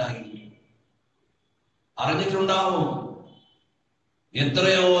നാടായി അറിഞ്ഞിട്ടുണ്ടാവും.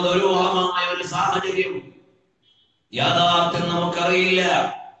 എത്രയോ ദുരൂഹമായ ഒരു സാഹചര്യം, യാഥാർത്ഥ്യം നമുക്കറിയില്ല.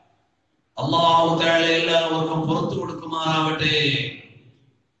 അല്ലാഹു തആല എല്ലാവർക്കും പുറത്തു കൊടുക്കുമാറാവട്ടെ.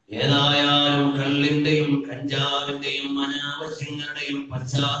 ഏതായാലും കള്ളിന്റെയും കഞ്ചാവിന്റെയും അനാവശ്യങ്ങളുടെയും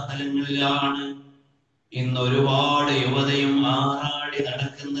പശ്ചാത്തലങ്ങളിലാണ് ഇന്ന് ഒരുപാട് യുവതയും ആറാടി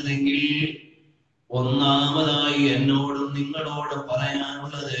നടക്കുന്നതെങ്കിൽ ഒന്നാമതായി എന്നോടും നിങ്ങളോടും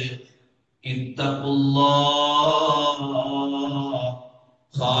പറയാനുള്ളത് ഇത്തഖുല്ലാഹ്,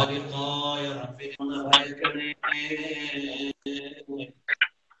 ഖാലിഖായ റബ്ബിനെ ഭയക്കണേ.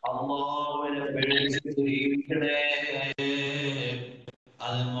 അല്ലാഹുവിനെ പേടിച്ച് ജീവിക്കണേ.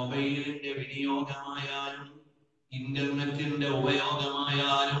 അത് മൊബൈലിന്റെ വിനിയോഗമായാലും ഇന്റർനെറ്റിന്റെ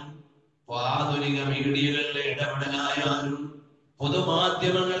ഉപയോഗമായാലും ആധുനിക മീഡിയകളിലെ ഇടപെടലായാലും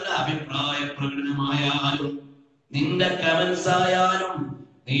പൊതുമാധ്യമങ്ങളുടെ അഭിപ്രായ പ്രകടനമായാലും നിന്റെ കമന്റ്സ് ആയാലും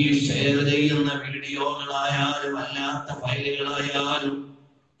നീ ഷെയർ ചെയ്യുന്ന വീഡിയോകളായാലും അല്ലാത്ത ഫയലുകളായാലും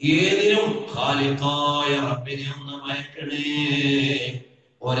ഏതിനും ഖാലിഖായ റബ്ബിനെ ഒന്ന് ഭയക്കണേ.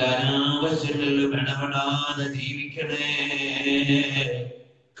 ഒരനാവശ്യങ്ങളിലും ഇടപെടാതെ ജീവിക്കണേ.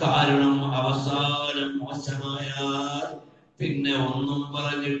 കാരണം അവസാനം മോശമായാൽ പിന്നെ ഒന്നും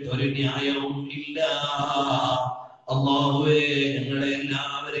പറഞ്ഞിട്ടൊരു ന്യായവും ഇല്ല. അല്ലാഹുവേ, ഞങ്ങളെ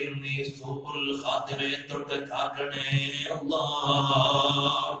എല്ലാവരെയും നീ സൂഖുൽ ഖാതിമയെ തൊട്ട് കാക്കണേ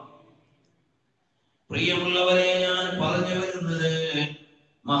അല്ലാഹ്. പ്രിയമുള്ളവരെ, ഞാൻ പറഞ്ഞു വരുന്നത്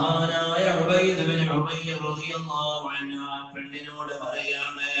മഹാനായ ഉബൈദ് ബിൻ ഉമയ്യ റളിയല്ലാഹു അൻഹു പെണ്ണിനോട്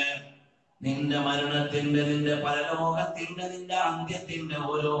പറയാണ്, നിന്റെ മരണത്തിന്റെ, നിന്റെ പരലോകത്തിന്റെ, നിന്റെ അന്ത്യത്തിന്റെ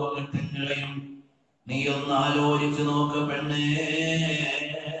ഓരോ ഘട്ടങ്ങളെയും നീ ഒന്ന് ആലോചിച്ചു നോക്ക് പെണ്ണേ.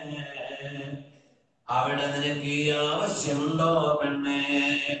 അവിടെ നിനക്ക് ഈ ആവശ്യമുണ്ടോ പെണ്ണേ?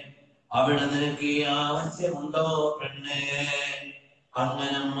 അവിടെ നിനക്ക് ഈ ആവശ്യമുണ്ടോ പെണ്ണേ?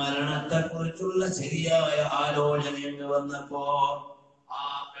 അങ്ങനെ മരണത്തെ കുറിച്ചുള്ള ശരിയായ ആലോചന എന്ന് വന്നപ്പോ ആ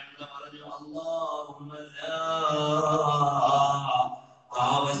പെണ്ണ് പറഞ്ഞു, അല്ലാഹുമ്മ ലാ,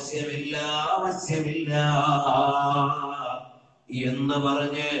 ആവശ്യമില്ല, ആവശ്യമില്ല എന്ന്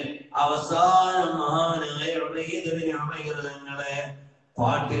പറഞ്ഞ് അവസാനം മഹാനായ ഉബൈദ് ബിൻ ഉമൈർ തങ്ങളെ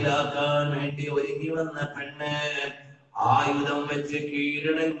പാട്ടിലാക്കാൻ വേണ്ടി ഒരുങ്ങി വന്ന പെണ്ണ് ആയുധം വെച്ച്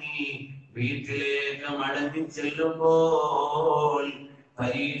കീഴടങ്ങി വീട്ടിലേക്ക് മടങ്ങി ചെല്ലുമ്പോൾ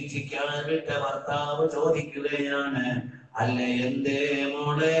പരീക്ഷിക്കാൻ വിട്ട ഭർത്താവ് ചോദിക്കുകയാണ്, അല്ല എന്തേ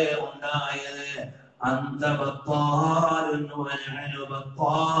മോളെ ഉണ്ടായത്? അന്ത ബത്താലുൻ വനഹ്നു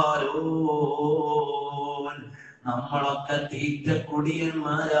ബത്താലൂൻ. നമ്മളൊക്കെ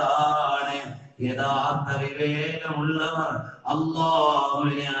തീറ്റക്കുടിയന്മാരാണ്. യഥാർത്ഥ വിവേകമുള്ളവർ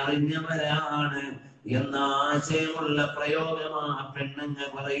അല്ലാഹുവിനെ അറിഞ്ഞവരാണ് എന്ന ആശയമുള്ള പ്രയോഗമാ പെണ്ണുങ്ങൾ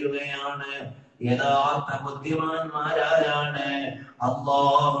പറയുകയാണ്. യഥാർത്ഥ ബുദ്ധിമാന്മാരാരാണ്?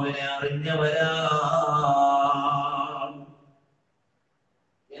 അല്ലാഹുവിനെ അറിഞ്ഞവരാണ്.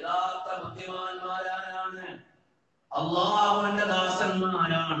 യഥാർത്ഥ ബുദ്ധിമാന്മാരാരാണ്? അല്ലാഹുവിന്റെ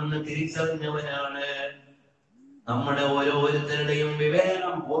ദാസന്മാരാണെന്ന് തിരിച്ചറിഞ്ഞവരാണ്. നമ്മുടെ ഓരോരുത്തരുടെയും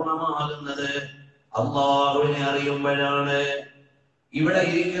വിവേകം പൂർണ്ണമാകുന്നത് അല്ലാഹുവിനെ അറിയുമ്പോഴാണ്. ഇവിടെ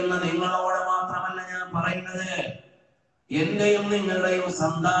ഇരിക്കുന്ന നിങ്ങളോട് മാത്രമല്ല ഞാൻ പറയുന്നത്, എന്റെയും നിങ്ങളുടെയും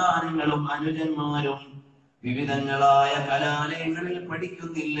സന്താനങ്ങളും അനുജന്മാരും വിവിധങ്ങളായ കലാലയങ്ങളിൽ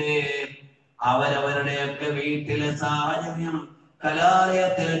പഠിക്കുന്നില്ലേ? അവരവരുടെയൊക്കെ വീട്ടിലെ സാഹചര്യം,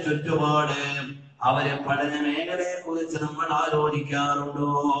 കലാലയത്തിലെ ചുറ്റുപാട്, അവരെ പഠന മേഖലയെ കുറിച്ച് നമ്മൾ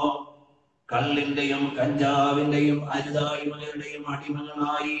ആലോചിക്കാറുണ്ടോ? കള്ളിന്റെയും കഞ്ചാവിന്റെയും അരുതായ്മകളുടെയും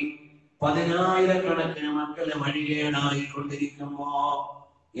അടിമകളായി 10,000-കണക്കിന് മക്കളെ വഴികേടായി കൊണ്ടിരിക്കുമ്പോ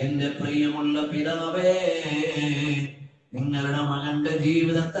എന്റെ പ്രിയമുള്ള പിതാവേ, നിങ്ങളുടെ മകന്റെ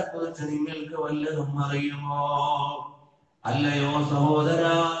ജീവിതത്തെ കുറിച്ച് നിങ്ങൾക്ക് വല്ലതും അറിയുമോ? അല്ലയോ സഹോദര,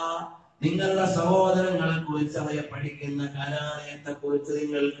 നിങ്ങളുടെ സഹോദരങ്ങളെ കുറിച്ച് അവരെ പഠിക്കുന്ന കലാലയത്തെ കുറിച്ച്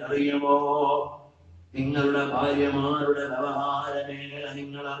നിങ്ങൾക്കറിയുമോ? നിങ്ങളുടെ ഭാര്യമാരുടെ വ്യവഹാര മേഖല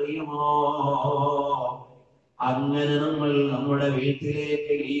നിങ്ങൾ അറിയുമോ? അങ്ങനെ നമ്മൾ നമ്മുടെ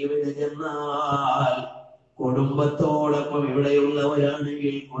വീട്ടിലേക്ക് ലീവിന് ചെന്നാൽ കുടുംബത്തോടൊപ്പം,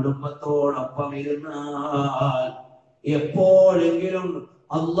 ഇവിടെയുള്ളവരാണെങ്കിൽ കുടുംബത്തോടൊപ്പം ഇരുന്നാൽ എപ്പോഴെങ്കിലും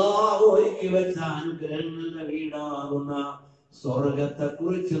അല്ലാഹു ഒരുക്കി വെച്ച അനുഗ്രഹങ്ങളുടെ വീടാകുന്ന സ്വർഗത്തെ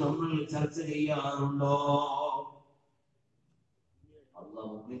കുറിച്ച് നമ്മൾ ചർച്ച ചെയ്യാറുണ്ടോ? അല്ലാഹു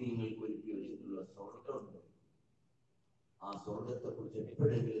മുഅ്മിനീങ്ങൾക്ക് ഒരുക്കി വെച്ചിട്ടുള്ള സ്വർഗമുണ്ട്. ആ സ്വർഗത്തെ കുറിച്ച്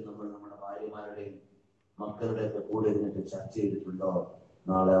എപ്പോഴെങ്കിലും നമ്മൾ നമ്മുടെ ഭാര്യമാരുടെയും മക്കളുടെ ഒക്കെ കൂടെ ഇരുന്നിട്ട് ചർച്ച ചെയ്തിട്ടുണ്ടോ?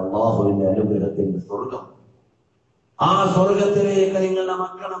 നാളെ അല്ലാഹുവിന്റെ അനുഗ്രഹത്തിന്റെ സ്വർഗം, ആ സ്വർഗത്തിലേക്ക് നിങ്ങളുടെ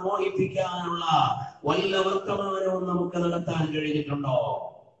മക്കളെ മോഹിപ്പിക്കാനുള്ള വല്ല വർത്തമാനവും നമുക്ക് നടത്താൻ കഴിഞ്ഞിട്ടുണ്ടോ?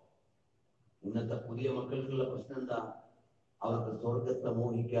 ഇന്നത്തെ പുതിയ മക്കൾക്കുള്ള പ്രശ്നം എന്താ? അവർക്ക് സ്വർഗത്തെ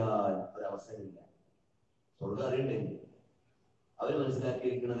മോഹിക്കാൻ ഒരവസരമില്ല. സ്വർഗം അറിയണ്ടേ? അവർ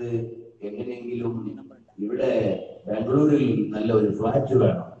മനസ്സിലാക്കിയിരിക്കുന്നത് എങ്ങനെയെങ്കിലും ഇവിടെ ബാംഗ്ലൂരിൽ നല്ല ഒരു ഫ്ലാറ്റ്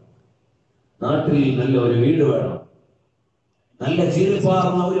വേണം, നാട്ടിൽ നല്ല ഒരു വീട് വേണം, നല്ല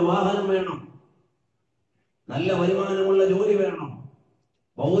ചീർപ്പാർന്ന ഒരു വാഹനം വേണം, നല്ല വരുമാനമുള്ള ജോലി വേണം.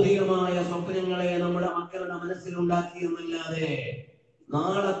 ഭൗതികമായ സ്വപ്നങ്ങളെ നമ്മുടെ മക്കളുടെ മനസ്സിലുണ്ടാക്കിയെന്നല്ലാതെ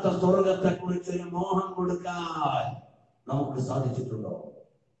നാളത്തെ സ്വർഗത്തെ കുറിച്ചൊരു മോഹം കൊടുക്കാൻ നമുക്ക് സാധിച്ചിട്ടുണ്ടോ?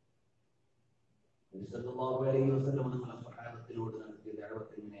 സ്വഹാബത്തിനോട് നടത്തിയ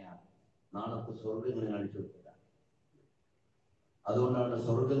ദഅവത്ത് എങ്ങനെയാണ്? നാളത്തെ സ്വർഗങ്ങളെ കാണിച്ചു കൊടുക്കുക. അതുകൊണ്ടാണ്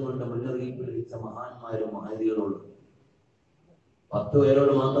സ്വർഗം കൊണ്ട് മുന്നറിയിപ്പ് ലഭിച്ച മഹാന്മാരും മഹതികളോടും 10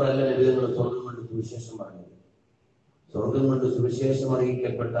 പേരോട് മാത്രമല്ല നബിതങ്ങൾ സ്വർഗം കൊണ്ട് സുവിശേഷം പറഞ്ഞത്. സ്വർഗം കൊണ്ട് സുവിശേഷം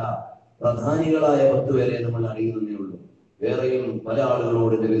അറിയിക്കപ്പെട്ട പ്രധാനികളായ 10 പേരെ നമ്മൾ അറിയുന്നതേ ഉള്ളൂ. വേറെയും പല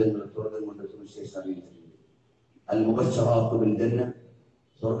ആളുകളോട് നബിതങ്ങൾ സ്വർഗം കൊണ്ട് സുവിശേഷം അറിയിച്ചിട്ടുണ്ട്. അൽ മുബശ്ശറാത്തു ബിൽ ജന്ന,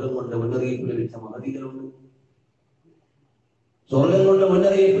 സ്വർഗം കൊണ്ട് മുന്നറിയിപ്പ് ലഭിച്ച മഹതികളുണ്ട്. സ്വർഗം കൊണ്ട്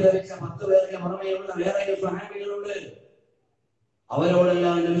മുന്നറിയിപ്പ് ലഭിച്ച 10 പേർക്ക് പുറമെയുള്ള വേറെയും സ്വഹാബികളുണ്ട്.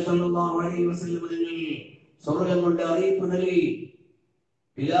 അവരോടെല്ലാം നബി സല്ലല്ലാഹു അലൈഹി വസല്ലം തങ്ങൾ സ്വർഗം കൊണ്ട് അറിയിപ്പ് നൽകി.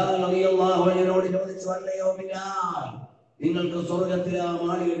 ബിലാൽ റളിയല്ലാഹു അൻഹുവിനോട് ചോദിച്ചു, അല്ലയോ ബിലാൽ, നിങ്ങൾക്ക് സ്വർഗത്തിൽ ആ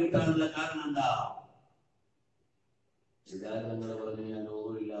മാളിക കിട്ടാനുള്ള കാരണം എന്താ? ബിലാൽ തങ്ങൾ പറഞ്ഞു, ഞാൻ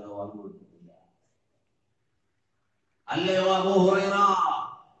ഓർമ്മയില്ലാതെ വാങ്ങിക്കൊടുത്തിട്ടില്ല. അല്ലയോ അബൂ ഹുറൈറ,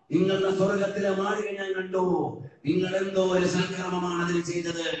 നിങ്ങളുടെ സ്വർഗത്തിലെ മാളിക ഞാൻ കണ്ടു, നിങ്ങൾ എന്തോ ഒരു സൽക്കർമ്മമാണ് അതിൽ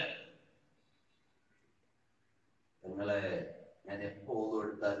ചെയ്തത്. നിങ്ങളെ ഞാൻ എപ്പോഴും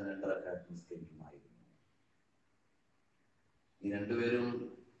എടുത്താൽ 2 റക്അത്ത് നിസ്കരിക്കുമായിരുന്നു. ഈ 2 പേരും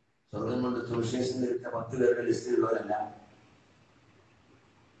സ്വർഗം കൊണ്ട് സുവിശേഷം ലഭിച്ച 10 പേരുടെ ലിസ്റ്റിലുള്ളവരല്ല.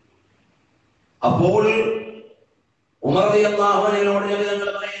 അപ്പോൾ ഉമർ റളിയല്ലാഹു അൻഹുവിനോട് ഞങ്ങൾ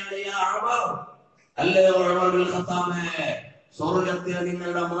പറയുകയാണ്, യാ ഉമർ, അല്ലയോ ഉമർ ബിൻ ഖത്താബ്, സ്വർഗത്തിൽ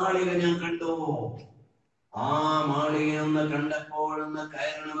നിങ്ങളുടെ മാളിക ഞാൻ കണ്ടു. ആ മാളികയൊന്ന് കണ്ടപ്പോൾ ഒന്ന്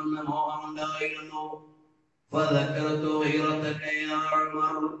കയറണമെന്ന് മോഹമുണ്ടായിരുന്നു. فذكرت غيرتك يا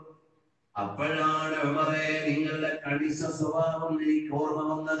عمر, അപ്പോഴാണ് ഉമറേ നിങ്ങളുടെ കടിച്ച സ്വഭാവം എനിക്ക് ഓർമ്മ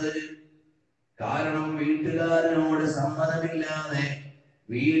വന്നത്. കാരണം വീട്ടുകാരനോട് സമ്മതമില്ലാതെ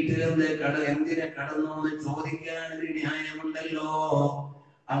വീട്ടിലെന്ത് എന്തിനെ കടന്നു എന്ന് ചോദിക്കാൻ ഒരു ന്യായമുണ്ടല്ലോ.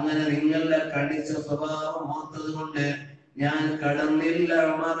 അങ്ങനെ നിങ്ങളുടെ കടിച്ച സ്വഭാവം ഓർത്തത് കൊണ്ട് ഞാൻ കടന്നില്ല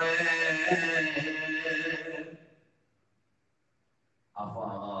ഉമറേ.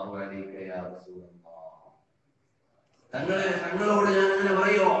 തങ്ങളോട് ഞാൻ അങ്ങനെ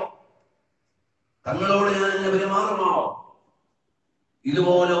പറയോ? തങ്ങളോട് ഞാൻ അങ്ങനെ പെരുമാറുമോ?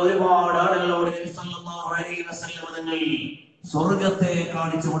 ഇതുപോലെ ഒരുപാട് ആളുകളോട് തങ്ങൾ സ്വർഗത്തെ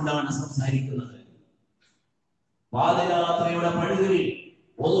കാണിച്ചുകൊണ്ടാണ് സംസാരിക്കുന്നത്. പാദയാത്രയുടെ പഴുതിൽ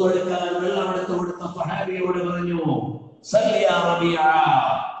ഒതുവെടുക്കാൻ വെള്ളമെടുത്ത് കൊടുത്ത സ്വഹാബിയോട് പറഞ്ഞു, സല്ലി യാ റബീഅ,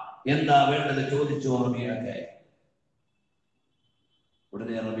 എന്താ വേണ്ടത് ചോദിച്ചു റബീഅയെ.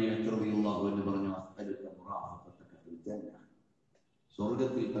 ഉടനെ റബീഅ റളിയല്ലാഹു അൻഹു പറഞ്ഞു, അസ്അലുക മുറാഫഖതക ഫിൽ ജന്ന,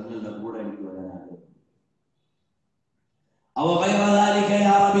 സ്വർഗ്ഗത്തിൽ തങ്ങളുടെ കൂടെ എനിക്ക് വരാനാണ്. അവ ഗൈറ ദാലിക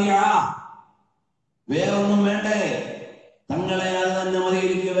യാ റബീഅ, വേറൊന്നും വേണ്ടേ? തങ്ങളെ അത് തന്നെ മതി,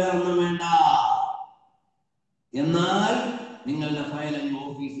 എനിക്ക് വേറൊന്നും വേണ്ട. എന്നാൽ നിങ്ങളുടെ ഫയൽ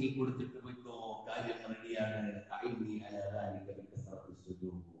ഓഫീസിൽ കൊടുത്തിട്ട് പോയിക്കോ, കാര്യം റെഡിയാണ്.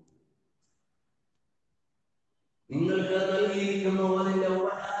 നിങ്ങൾക്ക് നൽകിയിരിക്കുന്നു അതിന്റെ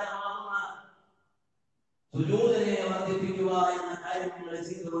ഉപകാരമാകുന്ന സുജൂദിനെ വർദ്ധിപ്പിക്കുക എന്ന കാര്യം നിങ്ങൾ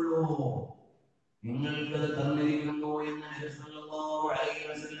ചെയ്തുകൊള്ളൂ. നിങ്ങൾക്കത് തന്നിരിക്കുന്നു എന്ന് നബി സല്ലല്ലാഹു അലൈഹി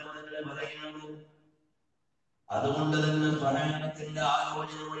വസല്ലം തങ്ങൾ പറയുന്നു. അതുകൊണ്ട് തന്നെ സ്വഹാബത്തിന്റെ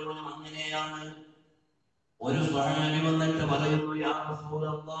ആലോചന മുഴുവനും അങ്ങനെയാണ്. ഒരു സ്വഹാബി വന്നിട്ട് പറയുന്നു, യാ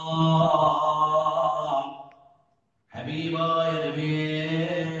റസൂലല്ലാഹ്, ഹബീബായ നബിയേ,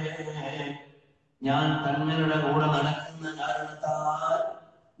 ഞാൻ തങ്ങളുടെ കൂടെ നടക്കുന്ന കാരണത്താൽ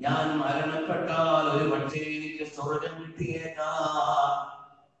ഞാൻ മരണപ്പെട്ടാൽ ഒരു പക്ഷേ എനിക്ക് സ്വർഗം കിട്ടിയേക്കാം.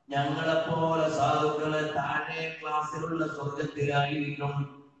 ഞങ്ങളെപ്പോലെ സാധുക്കളെ താഴെ ക്ലാസ്സിലുള്ള സ്വർഗത്തിലായിരിക്കും,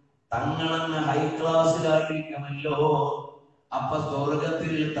 തങ്ങളങ്ങ് ഹൈ ക്ലാസ്സിലായിരിക്കുമല്ലോ. അപ്പൊ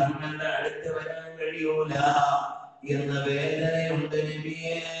സ്വർഗത്തിൽ തങ്ങളുടെ അടുത്ത് വരാൻ കഴിയൂല എന്ന വേദനയുണ്ട്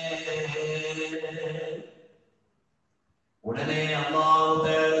നബിയേ. ഉടനെ അല്ലാഹു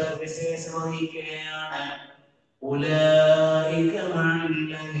തആല വിശേഷം അറിയിക്കുകയാണ്, ഉലൈക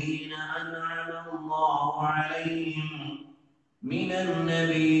മഅല്ലദീന അൻഅമ അല്ലാഹു അലൈഹിം മിനൻ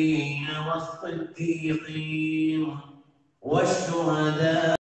നബിയ്യീന വസ്സദ്ദീഖീൻ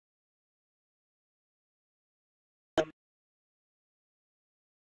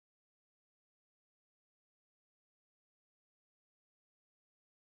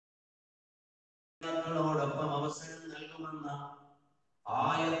അവസരം നൽകുമെന്ന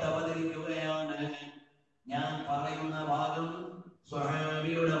ആയത്ത് അവതരിക്കുകയാണ്. ഞാൻ പറയുന്ന ഭാഗം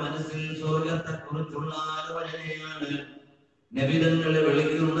സ്വഹാബിയുടെ മനസ്സിൽ സ്വർഗത്തെ കുറിച്ചുള്ള ആലോചനയാണ്. നബിതങ്ങളെ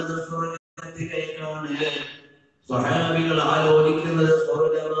വിളിക്കുന്നത് സ്വർഗത്തിലേക്കാണ്. സ്വഹാബികൾ ആലോചിക്കുന്നത്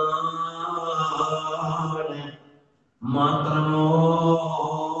സ്വർഗമാണ്. മാത്രമോ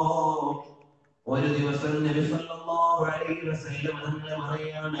ഒരു ദിവസം നബി സല്ലല്ലാഹു അലൈഹി വസല്ലം തങ്ങൾ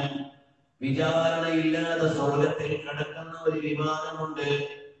പറയാണ്, വിചാരണയില്ലാതെ സ്വർഗത്തിൽ കിടക്കുന്ന ഒരു വിഭാഗമുണ്ട്.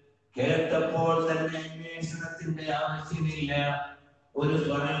 കേട്ടപ്പോൾ തന്നെ അന്വേഷണത്തിന്റെ ആവശ്യമില്ല. ഒരു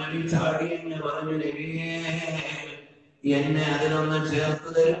സ്വഹാബി ചാടി എന്ന് പറഞ്ഞു, നബിയേ, എന്നെ അതിനൊന്ന് ചേർത്ത്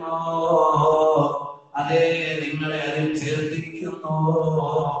തരുമോ? അതേ, നിങ്ങളെ അതിൽ ചേർത്തിരിക്കുന്നു.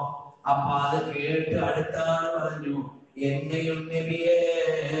 അപ്പൊ അത് കേട്ട് അടുത്താൾ പറഞ്ഞു, എന്നെയും നബിയേ,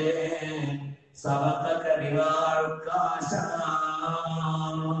 സബഖക ബിവാഉകാശ,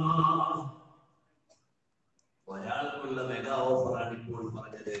 ഒരാൾക്കുള്ള മെഗാ ഓഫറാണ് ഇപ്പോൾ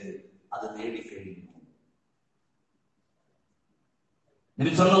പറഞ്ഞത്, അത് നേടിക്കഴിഞ്ഞു.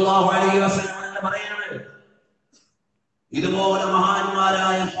 നബി സല്ലല്ലാഹു അലൈഹി വസല്ലം പറയുന്നത്, ഇതുപോലെ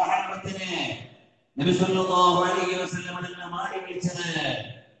മഹാന്മാരായ സ്വഹാബത്തിനെ നബി സല്ലല്ലാഹു അലൈഹി വസല്ലം മാടി വിളിച്ചത്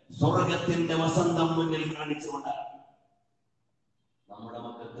സ്വർഗത്തിന്റെ വസന്തം മുന്നിൽ കാണിച്ചുകൊണ്ടാണ്. നമ്മുടെ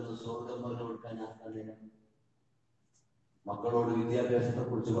മക്കൾക്ക് സ്വർഗം പറഞ്ഞു കൊടുക്കാൻ ആർക്കറിയാം? മക്കളോട് വിദ്യാഭ്യാസത്തെ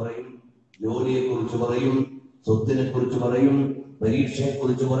കുറിച്ച് പറയും, ജോലിയെ കുറിച്ച് പറയും, സ്വത്തിനെ കുറിച്ച് പറയും, പരീക്ഷയെ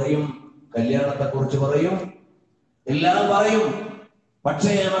കുറിച്ച് പറയും, കല്യാണത്തെ കുറിച്ച് പറയും, എല്ലാം പറയും.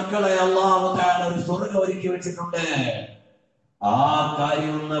 പക്ഷേ മക്കളെ അല്ലാഹു തആല ഒരു സ്വർഗ്ഗം ഒരുക്കി വെച്ചിട്ടുണ്ട്. ആ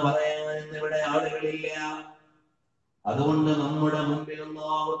കാര്യം എന്ന് പറയാൻ ഇവിടെ ആളുകളില്ല. അതുകൊണ്ട് നമ്മുടെ മുമ്പിൽ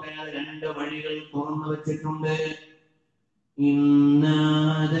അല്ലാഹു തആല രണ്ട് വഴികൾ തുറന്നു വെച്ചിട്ടുണ്ട്. ഇന്നാ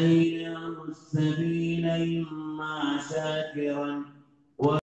ഹദൈനാഹു സബീല ഇമ്മാ ശാകിറൻ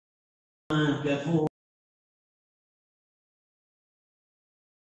വമാ കഫൂർ.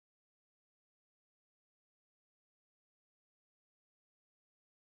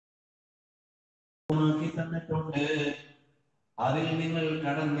 തന്നിട്ടുണ്ട്. അതിൽ നിങ്ങൾ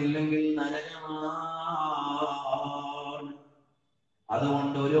കടന്നില്ലെങ്കിൽ നരകമാണ്.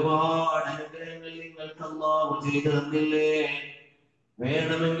 അതുകൊണ്ട് ഒരുപാട് അനുഗ്രഹങ്ങൾ നിങ്ങൾക്ക് അല്ലാഹു ചെയ്തു തന്നില്ലേ?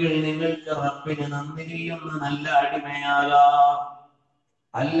 വേണമെങ്കിൽ നിങ്ങൾക്ക് റബ്ബിന് നന്ദി ചെയ്യുന്ന നല്ല അടിമയാകാം,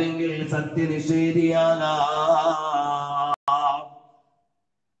 അല്ലെങ്കിൽ സത്യനിഷേധിയാകാം.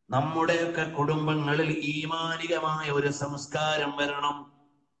 നമ്മുടെയൊക്കെ കുടുംബങ്ങളിൽ ഈമാനികമായ ഒരു സംസ്കാരം വരണം.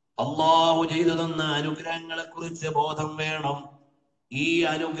 അല്ലാഹു ചെയ്തു തന്ന അനുഗ്രഹങ്ങളെ കുറിച്ച് ബോധം വേണം. ഈ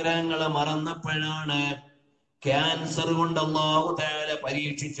അനുഗ്രഹങ്ങളെ മറന്നപ്പോഴാണ് ക്യാൻസർ കൊണ്ട് അല്ലാഹു തആല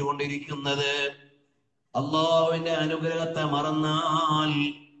പരീക്ഷിച്ചു കൊണ്ടിരിക്കുന്നത്. അല്ലാഹുവിന്റെ അനുഗ്രഹത്തെ മറന്നാൽ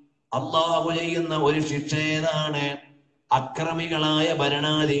അല്ലാഹു ചെയ്യുന്ന ഒരു ശിക്ഷ ഏതാണ്? അക്രമികളായ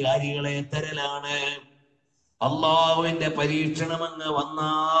ഭരണാധികാരികളെ തരലാണ്. അല്ലാഹുവിന്റെ പരീക്ഷണമെന്ന്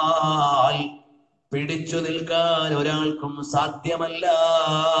വന്നാൽ പിടിച്ചു നിൽക്കാൻ ഒരാൾക്കും സാധ്യമല്ല.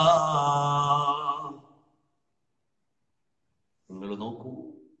 നിങ്ങൾ നോക്കൂ,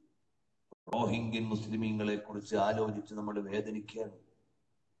 റോഹിംഗ്യൻ മുസ്ലിമീങ്ങളെ കുറിച്ച് ആലോചിച്ച് നമ്മൾ വേദനിക്കുകയാണ്.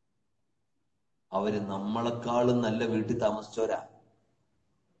 അവര് നമ്മളെക്കാളും നല്ല വീട്ടിൽ താമസിച്ചവരാ,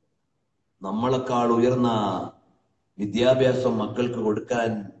 നമ്മളെക്കാൾ ഉയർന്ന വിദ്യാഭ്യാസം മക്കൾക്ക് കൊടുക്കാൻ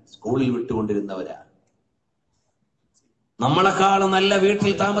സ്കൂളിൽ വിട്ടുകൊണ്ടിരുന്നവരാ, നമ്മളെക്കാളും നല്ല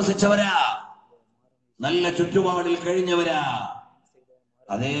വീട്ടിൽ താമസിച്ചവരാ, നല്ല ചുറ്റുപാടിൽ കഴിഞ്ഞവരാ.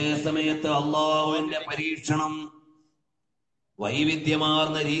 അതേ സമയത്ത് അല്ലാഹുവിന്റെ പരീക്ഷണം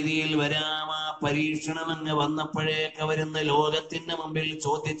വൈവിധ്യമാർന്ന രീതിയിൽ വരാം. ആ പരീക്ഷണമെന്ന് വന്നപ്പോഴേക്ക് വരുന്ന ലോകത്തിന്റെ മുമ്പിൽ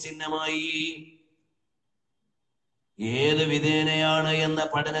ചോദ്യചിഹ്നമായി. ഏത് വിധേനയാണ് എന്ന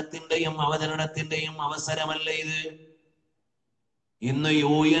പഠനത്തിന്റെയും അവതരണത്തിന്റെയും അവസരമല്ല ഇത്. ഇന്ന്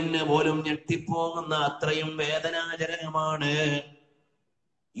UN പോലും ഞെട്ടിപ്പോകുന്ന അത്രയും വേദനാജനകമാണ്.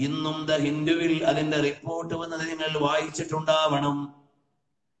 ഇന്നും ദ ഹിന്ദുവിൽ അതിന്റെ റിപ്പോർട്ട് വന്നത് നിങ്ങൾ വായിച്ചിട്ടുണ്ടാവണം.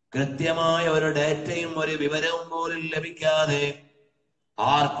 കൃത്യമായ ഒരു ഡേറ്റയും ഒരു വിവരവും പോലും ലഭിക്കാതെ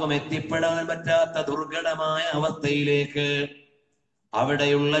ആർക്കും എത്തിപ്പെടാൻ പറ്റാത്ത ദുർഘടമായ അവസ്ഥയിലേക്ക്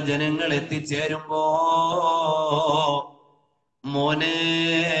അവിടെയുള്ള ജനങ്ങൾ എത്തിച്ചേരുമ്പോ മോനെ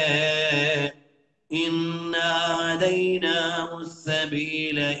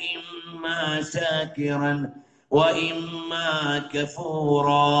ഇന്നഹദൈനാഹുസ്സബീല ഇമ്മാ ശാകിറൻ വഇമ്മാ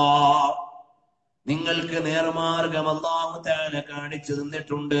കഫൂറാ. നിങ്ങൾക്ക് നേർമാർഗം അല്ലാഹു തആല കാണിച്ചു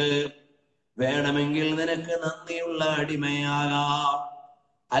തന്നിട്ടുണ്ട്. വേണമെങ്കിൽ നിനക്ക് നന്ദിയുള്ള അടിമയാകാം,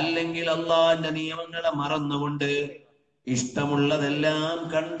 അല്ലെങ്കിൽ അല്ലാഹുവിന്റെ നിയമങ്ങളെ മറന്നുകൊണ്ട് ഇഷ്ടമുള്ളതെല്ലാം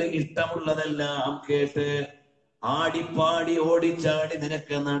കണ്ട് ഇഷ്ടമുള്ളതെല്ലാം കേട്ട് ആടിപ്പാടി ഓടിച്ചാടി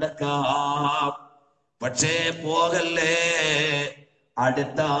നിനക്ക് നടക്കാം. പക്ഷേ പോകല്ലേ,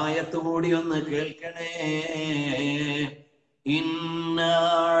 അടുത്ത ആയത്ത് കൂടി ഒന്ന് കേൾക്കണേ. ഇന്നാ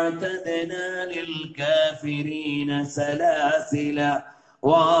അഅ്തദ്നാ ലിൽ കാഫിരീന സലാസില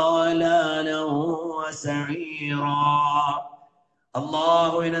വഅഗ്ലാലാ വസഈറാ.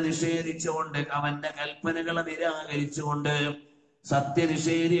 അല്ലാഹുവിനെ നിഷേധിച്ചുകൊണ്ട്, അവന്റെ കൽപ്പനകളെ നിരാകരിച്ചുകൊണ്ട്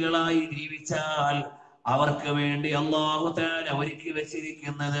സത്യനിഷേധികളായി ജീവിച്ചാൽ അവർക്ക് വേണ്ടി അല്ലാഹു തആല ഒരുക്കി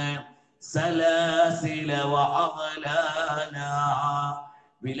വെച്ചിരിക്കുന്നത് സലാസില വഅഗ്ലാല,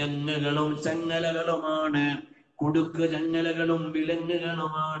 വിലങ്ങുകളും ചങ്ങലകളുമാണ്. കുടുക്ക് ചങ്ങലകളും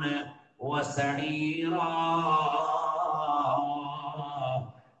വിലങ്ങുകളുമാണ്. വസഈറാ,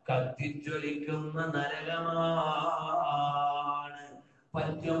 കത്തിജ്വലിക്കുന്ന നരകമാണ്.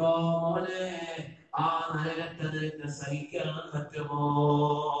 പറ്റുമോ മോനെ ആ നരകത്തെ നിനക്ക് സഹിക്കാൻ പറ്റുമോ?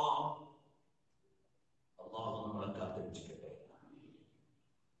 അല്ലാഹു നമ്മളെ കാത്തുരക്ഷിക്കട്ടെ.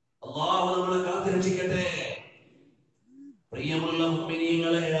 അല്ലാഹു നമ്മളെ കാത്തുരക്ഷിക്കട്ടെ. പ്രിയമുള്ള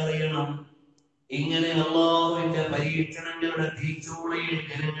മുഅ്മിനീങ്ങളെ, അറിയണം, ഇങ്ങനെ അല്ലാഹുവിന്റെ പരീക്ഷണങ്ങളുടെ തീച്ചൂളയിൽ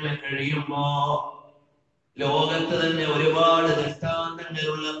ജനങ്ങളെ കഴിയുമ്പോ ലോകത്ത് തന്നെ ഒരുപാട്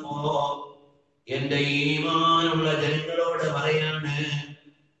ദൃഷ്ടാന്തങ്ങളുള്ളപ്പോ എന്റെ ഈമാനുള്ള ജനങ്ങളോട് പറയാണ്,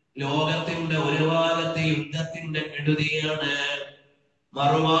 ലോകത്തിന്റെ ഒരു ഭാഗത്ത് യുദ്ധത്തിന്റെ കെടുതിയാണ്,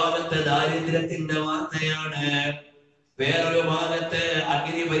 മറുഭാഗത്ത് ദാരിദ്ര്യത്തിന്റെ വാർത്തയാണ്, വേറൊരു ഭാഗത്ത്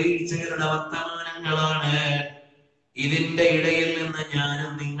അഗ്നി പരീക്ഷകളുടെ വർത്തമാനങ്ങളാണ്. ഇതിന്റെ ഇടയിൽ നിന്ന്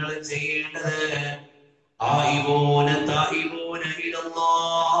ഞാനും നിങ്ങൾ ചെയ്യേണ്ടത് ആയിബൂന തായിബൂന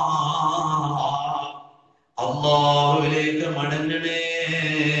ഇലല്ലാഹ്, അല്ലാഹുവിലേക്ക് മടങ്ങണേ.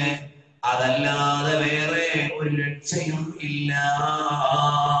 അതല്ലാതെ വേറെ ഒരു രക്ഷയും ഇല്ല.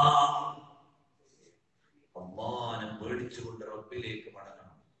 അല്ലാഹുവിനെ പേടിച്ചുകൊണ്ട് റബ്ബിലേക്ക്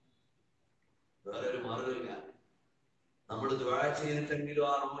മടങ്ങണം. വേറൊരു മാർഗമില്ല. നമ്മൾ ദുആ ചെയ്തിട്ടെങ്കിലും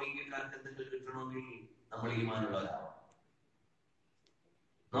ആ റോഹിംഗ്യക്കാർക്ക് എന്തെങ്കിലും കിട്ടണമെങ്കിൽ നമ്മൾ ഈമാനുള്ളവരാണ്.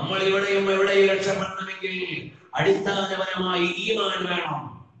 നമ്മൾ ഇവിടെയും എവിടെയും രക്ഷപ്പെടണമെങ്കിൽ അടിസ്ഥാനപരമായി ഈമാൻ വേണം.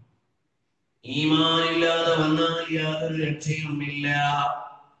 ഈമാനില്ലാതെ വന്നാൽ യാതൊരു രക്ഷയുമില്ല.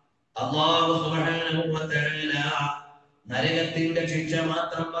 അല്ലാഹു സുബ്ഹാനഹു വ തആല നരകത്തിന്റെ ശിക്ഷ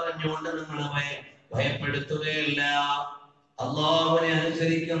മാത്രം പറഞ്ഞുകൊണ്ട് നിങ്ങൾ ഭയപ്പെടുത്തുകയില്ല. അള്ളാഹുവിനെ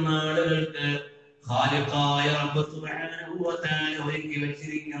അനുസരിക്കുന്ന ആളുകൾക്ക് ഖാലിഖായ റബ്ബ് സുബ്ഹാനഹു വ തആല ഒരുക്കി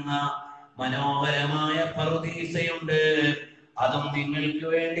വെച്ചിരിക്കുന്ന മനോഹരമായ പറുദീസയുണ്ട്. അതും നിങ്ങൾക്ക്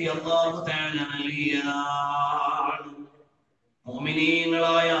വേണ്ടി അല്ലാഹു തആല നൽകിയതാണ്.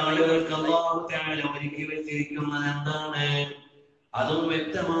 മുഅ്മിനീങ്ങളായ ആളുകൾക്ക് അല്ലാഹു തആല ഒരുക്കി വെച്ചിരിക്കുന്നത് എന്താണ്? അതും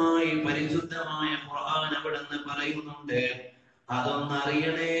വ്യക്തമായി പരിശുദ്ധമായ ഖുർആൻ അവിടുന്ന് പറയുന്നുണ്ട്.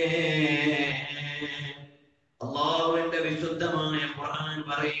 അതൊന്നറിയണേ. അല്ലാഹുവിന്റെ വിശുദ്ധമായ ഖുർആൻ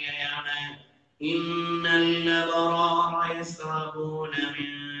പറയുകയാണ്, ഇന്നൽ അബ്റാറ യശ്റബൂന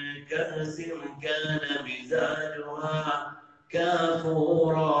മിൻ കഅസിൻ കാന മിസാജുഹാ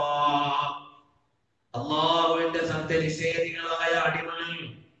കാഫൂറാ. അല്ലാഹുവിന്റെ സത്യനിഷേധികളായ അടിമകൾ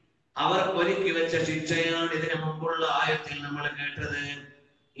അവർക്ക് ഒരുക്കി വെച്ച ശിക്ഷയാണ് ഇതിനു മുമ്പുള്ള ആയത്തിൽ നമ്മൾ കേട്ടത്.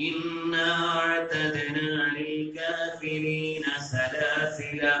 ഇന്നാ അഅതനാ ലിൽ കാഫിരീന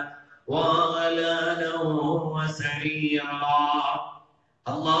സലാസില വഅഗ്ലാലൻ വസഈറാ.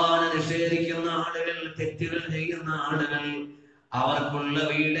 അല്ലാഹുവിനെ നിഷേധിക്കുന്ന ആളുകൾ, തെറ്റുകൾ ചെയ്യുന്ന ആളുകൾ, അവർക്കുള്ള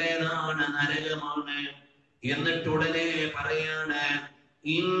വീടേതാണ് നരകമാണ്. എന്നിട്ട് ഉടനെ പറയാണ്,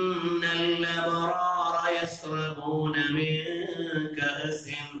 ഇന്നൽ അബ്റാറ യശ്റബൂന മിൻ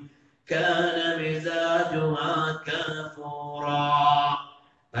കഅസിൻ കാന മിസാജുഹാ കാഫൂറാ.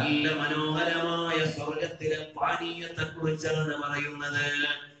 നല്ല മനോഹരമായ സ്വർഗ്ഗത്തിലെ പാനീയത്തെ കുറിച്ചാണ് പറയുന്നത്.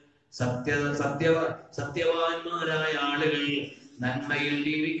 സത്യവാന്മാരായ ആളുകൾ, നന്മയിൽ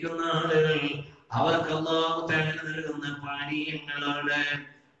ജീവിക്കുന്ന ആളുകൾ, അവർക്ക് അല്ലാഹു തആല നൽകുന്ന പാനീയങ്ങളാണ്.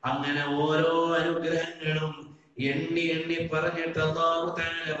 അങ്ങനെ ഓരോ അനുഗ്രഹങ്ങളും എണ്ണി എണ്ണി പറഞ്ഞിട്ട് അല്ലാഹു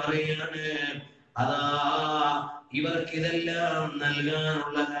തആല പറയാണ്, അതാ ഇവർക്ക് ഇതെല്ലാം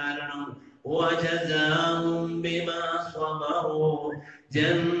നൽകാനുള്ള കാരണം വജസാഹും ബിമാ സ്വബറു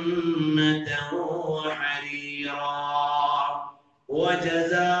ജന്നതൻ വഹരീറാ.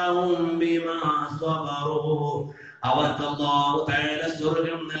 വജസാഹും ബിമാ സ്വബറു. അവർക്ക് അല്ലാഹു തആല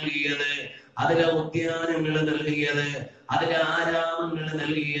സ്വർഗ്ഗം നൽകിയത്, അതിലെ ഉദ്യാനങ്ങൾ നൽകിയത്, അതിലെ ആരാമങ്ങൾ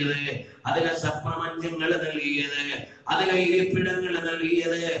നൽകിയത്, അതിലെ സപ്രപഞ്ചങ്ങൾ നൽകിയത്, അതിലെ ഇരിപ്പിടങ്ങൾ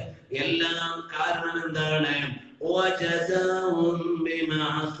നൽകിയത്, എല്ലാം കാരണം എന്താണ്?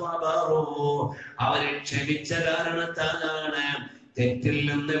 അവരെ ക്ഷമിച്ച കാരണത്താലാണ്. തെറ്റിൽ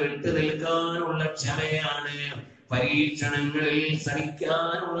നിന്ന് വിട്ടു നിൽക്കാനുള്ള ക്ഷമയാണ്, പരീക്ഷണങ്ങളിൽ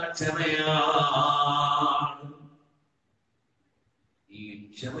സഹിക്കാനുള്ള ക്ഷമയാണ്. ഈ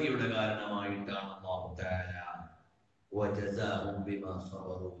ക്ഷമയുടെ കാരണമായിട്ടാണ് അല്ലാഹു തആല വജസാഹും ബിമാ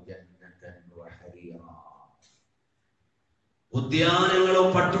സബറു ജന്നതൻ വഹരീറാ. ഉദ്യാനങ്ങളും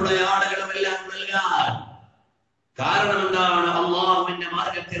പട്ടുടയാടകളും എല്ലാം നൽകാൻ കാരണം എന്താണ്? അല്ലാഹുവിന്റെ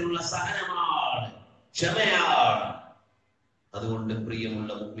മാർഗത്തിലുള്ള സഹനമാണ്, ക്ഷമയാണ്. അതുകൊണ്ട്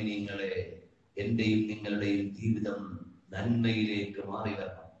പ്രിയമുള്ള മുഅ്മിനീങ്ങളെ, എന്റെയും നിങ്ങളുടെയും ജീവിതം നന്മയിലേക്ക് മാറി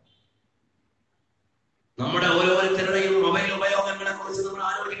വരണം. നമ്മുടെ ഓരോരുത്തരുടെയും മൊബൈൽ ഉപയോഗങ്ങളെ കുറിച്ച് നമ്മൾ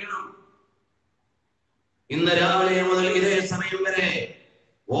ആലോചിക്കണം. ഇന്ന് രാവിലെ മുതൽ ഇതേ സമയം വരെ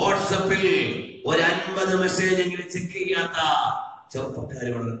വാട്സപ്പിൽ ഒരു 50 മെസ്സേജെങ്കിലും ചെക്ക് ചെയ്യാത്ത ചെറുപ്പക്കാർ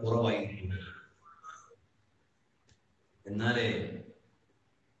വളരെ കുറവായിരിക്കും. എന്നാലേ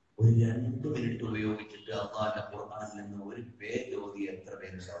ഒരു 2 മിനിറ്റ് ഉപയോഗിച്ചിട്ട് അല്ലാഹുവിന്റെ ഖുർആനിൽ നിന്ന് ഒരു പേജ് ഓതി എത്ര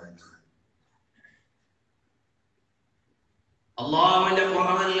പേര് സാധിച്ചു? അല്ലാഹുവിന്റെ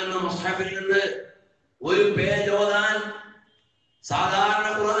ഖുർആനിൽ നിന്ന്, മുസ്ഹഫിൽ നിന്ന് ഒരു പേജ് ഓതാൻ സാധാരണ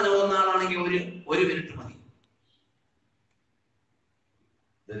ഖുർആൻ ഓതുന്ന ആളാണെങ്കിൽ ഒരു മിനിറ്റ് മതി.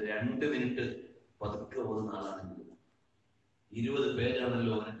 2 മിനിറ്റ് പതുക്കെ ഓതുന്ന ആളാണെങ്കിൽ 20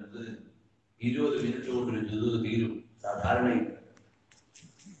 പേജാണല്ലോ ഓരേണ്ടത്. 20 മിനിറ്റ് കൊണ്ട് ഒരു ജുസ് തീരും സാധാരണ.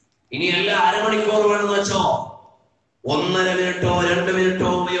 ഇനിയല്ല അരമണിക്കൂർ വേണമെന്ന് വെച്ചോ, 1.5 മിനിറ്റോ 2 മിനിറ്റോ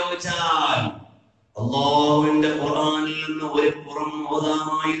ഉപയോഗിച്ചാൽ അല്ലാഹുവിന്റെ ഖുർആനിൽ നിന്ന് ഒരു പുറം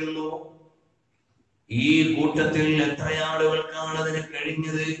ഓതാമായിരുന്നു. ഈ കൂട്ടത്തിൽ എത്ര ആളുകൾക്കാണ് അതിന്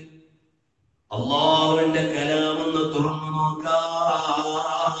കഴിഞ്ഞത്? അല്ലാഹുവിന്റെ കലാമൊന്ന് തുറന്നു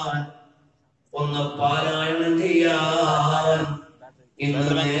നോക്കാൻ, ഒന്ന് പാരായണം ചെയ്യാൻ ഇന്ന്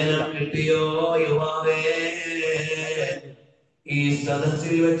നേരം കിട്ടിയോ യുവാവേ? ഈ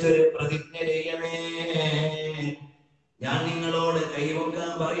സദസ്സിൽ വെച്ചൊരു പ്രതിജ്ഞ ചെയ്യണേ. ഞാൻ നിങ്ങളോട്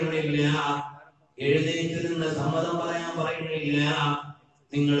കൈവക്കാൻ പറയുന്നില്ല, എഴുന്നേറ്റ് നിന്ന് സമ്മതം പറയാൻ പറയുന്നില്ല.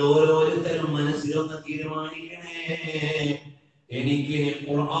 നിങ്ങൾ ഓരോരുത്തരും മനസ്സിലൊന്ന് തീരുമാനിക്കണേ, എനിക്ക്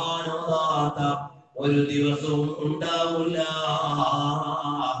ഖുർആൻ ഓതാത്ത ഒരു ദിവസവും ഉണ്ടാവില്ല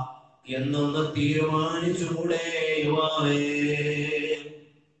എന്നൊന്ന് തീരുമാനിച്ചുകൂടെ യുവാവേ?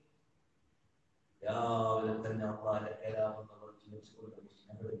 രാവിലെ തന്നെ അള്ളാഹുവിന്റെ കലാമെന്ന്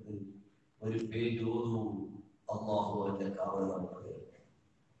ഒരു പേജ് ഓതൂ. അല്ലാഹുവിന്റെ കാവലാണ്.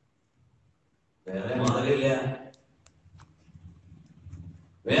 വേറെ മാർഗമില്ല.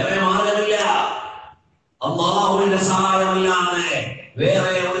 വേറെ മാർഗമില്ല. അല്ലാഹുവിന്റെ സഹായമല്ലാതെ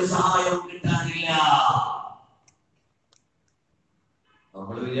വേറെ ഒരു സഹായം കിട്ടാനില്ല.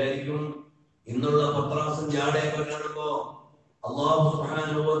 നമ്മൾ വിചാരിക്കും ഇന്നുള്ള പത്രാസും ജാടയൊക്കെ കാണുമ്പോ അല്ലാഹു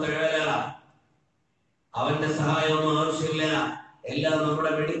സുബ്ഹാനഹു വ തആല അവന്റെ സഹായമൊന്നും ആവശ്യമില്ല, എല്ലാം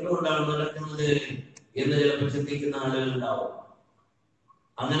നമ്മുടെ വെടിക്കൊണ്ടാണ് നടക്കുന്നത് എന്ന് ചിലപ്പോൾ ചിന്തിക്കുന്ന ആളുകളുണ്ടാവും.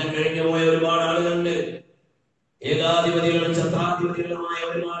 അങ്ങനെ കഴിഞ്ഞു പോയ ഒരുപാട് ആളുകളുണ്ട്. ഏകാധിപതികളും ഛത്രാധിപതികളുമായ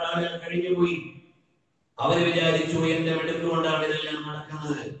ഒരുപാട് ആളുകൾ കഴിഞ്ഞുപോയി. അവര് വിചാരിച്ചു എന്റെ വെടിക്കൊണ്ടാണ് ഇതെല്ലാം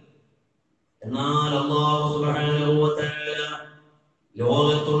നടക്കുന്നത്. എന്നാൽ അല്ലാഹു സുബ്ഹാനഹു വ തആല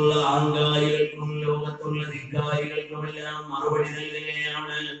ലോകത്തുള്ള അഹങ്കാരികൾക്കും ലോകത്തുള്ള ധിക്കാരികൾക്കുമെല്ലാം മറുപടി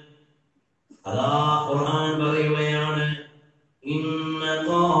നൽകുകയാണ്. അതാ ഖുർആൻ പറയുകയാണ്, ഇന്ന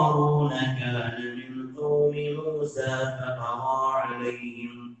ഖാറൂന കാന മിൻ ഖൗമി മൂസ ഫബഗാ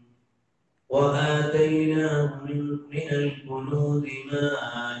അലൈഹിം വആതൈനാഹു മിനൽ ഖുനൂദി മാ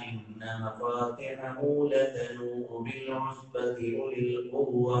ഇന്ന മഫാത്തിഹഹു ലതനൂഉ ബിൽ ഉസ്ബതി ഉലിൽ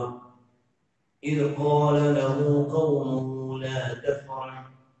ഖുവ്വ ഇദ് ഖാല ലഹു ഖൗമുഹു ലാ തഫ്റഹ്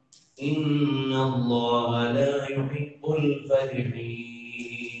ഇന്നല്ലാഹ ലാ യുഹിബ്ബുൽ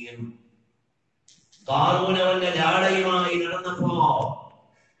ഫരിഹീൻ. ഖാറൂൻ അവന്റെ ജാടയുമായി നടന്നപ്പോ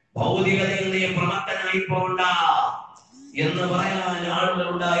ഭൗതികതയിൽ നീ പ്രമത്തനായി പോകണ്ട എന്ന് പറയാൻ ആളുകൾ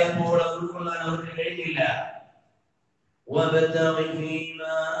ഉണ്ടായപ്പോൾ അത് ഉൾക്കൊള്ളാൻ അവർക്ക് കഴിഞ്ഞില്ല. وَابْتَغِ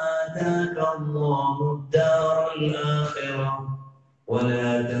فِيمَا آتَاكَ اللَّهُ الدَّارَ الْآخِرَةَ وَلَا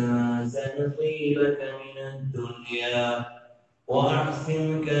تَنْسَ نَصِيبَكَ مِنَ الدُّنْيَا وَأَحْسِنْ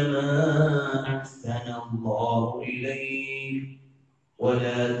كَمَا أَحْسَنَ اللَّهُ إِلَيْكَ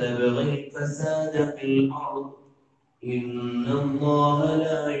ولا تبغي الفساد في الأرض إن الله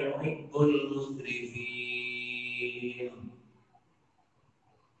لا يحب المسرفين.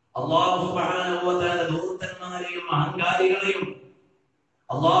 അല്ലാഹു സുബ്ഹാനഹു വ തആല ദൂതന്മാരെയും അഹങ്കാരികളെയും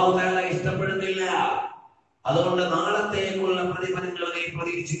അല്ലാഹു തആല ഇഷ്ടപ്പെടുന്നില്ല. അതുകൊണ്ട് നാളത്തേക്കുള്ള പ്രതിഫലങ്ങൾ നീ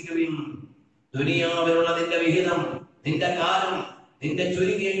പ്രതീക്ഷിക്കുവിൻ. ദുനിയാവിലുള്ള നിന്റെ വിഹിതം, നിന്റെ കാലം, നിന്റെ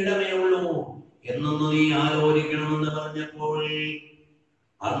ചുരുങ്ങിയ ഇടമേ ഉള്ളൂ എന്നൊന്ന് നീ ആലോചിക്കണമെന്ന് പറഞ്ഞപ്പോൾ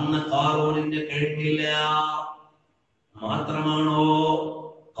അന്ന് ഖാറൂനിന് കഴിഞ്ഞില്ല. മാത്രമാണോ,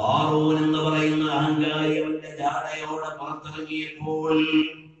 ഖാറൂൻ എന്ന് പറയുന്ന അഹങ്കാരി അവന്റെ ജാടയോടെ പുറത്തിറങ്ങിയപ്പോൾ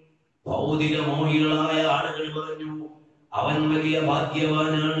ഭൗതിക മോഹികളായ ആളുകൾ പറഞ്ഞു അവൻ വലിയ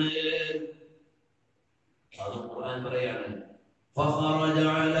ഭാഗ്യവാനാണ്. അത് ഖുർആൻ പറയാണ്, فخرج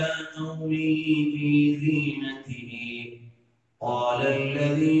على قومه في زينته قال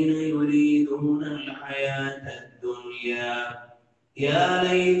الذين يريدون الحياة الدنيا يا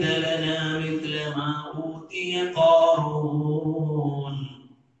ليت لنا مثل ما أوتي قارون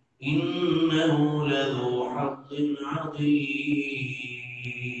إنه لذو حظ عظيم.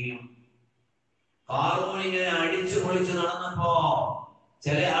 ഖാറൂനിനെ അടിച്ചു പൊളിച്ച് നടന്നപ്പോ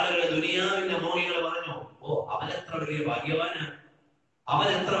ചില ആളുകൾ, ദുനിയാവിന്റെ മോഹികൾ പറഞ്ഞു, ഓ അവൻ എത്ര വലിയ ഭാഗ്യവാനാ, അവൻ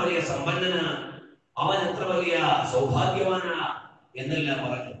എത്ര വലിയ സമ്പന്നനാ, അവൻ എത്ര വലിയ സൗഭാഗ്യവാനാ എന്നെല്ലാം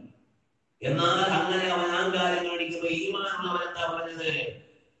പറഞ്ഞു. എന്നാൽ അങ്ങനെ അവൻ അഹങ്കാരം കാണിക്കുമ്പോൾ ഈമാനുള്ളവൻ എന്താ പറഞ്ഞത്?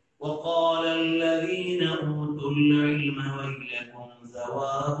 وقال الذين أوتوا العلم ويلكم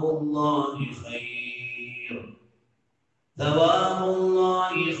ثواب الله خير ثواب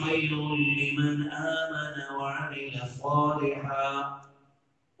الله خير لمن آمن وعمل صالحا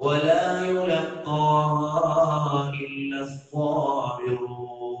ولا يلقاها إلا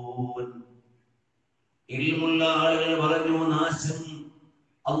الصابرون. ഇൽമുള്ള ആളുകൾ പറഞ്ഞു, നാശം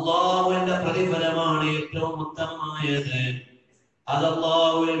അല്ലാഹുവിന്റെ പ്രതിഫലമാണ് ഏറ്റവും ഉത്തമമായത്. അത്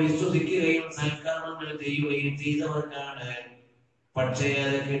അല്ലാഹുവിൽ വിശ്വസിക്കുകയും സൽക്കർമ്മങ്ങൾ ചെയ്യുകയും ചെയ്തവർക്കാണ്. പക്ഷേ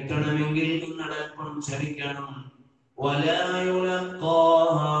അത് കിട്ടണമെങ്കിൽ നിങ്ങളൽപ്പം ക്ഷമിക്കണം. ولا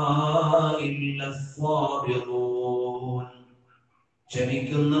يلقاها إلا الصابرون.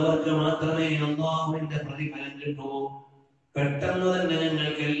 ക്ഷമിക്കുന്നവർക്ക് മാത്രമേ അല്ലാഹുവിന്റെ പ്രതിഫലം കിട്ടൂ. പെട്ടെന്ന് തന്നെ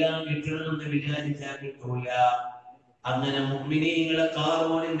ഞങ്ങൾക്ക് എല്ലാം കിട്ടണമെന്ന് വിചാരിച്ചാൽ കിട്ടൂല. അങ്ങനെ മുഅ്മിനീങ്ങളെ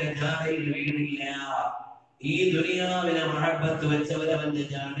ഖാറൂനിന്റെ ജാടയിൽ വീണില്ല. ഈ ദുനിയാവിനെ മഹബത്ത് വെച്ചവരവന്റെ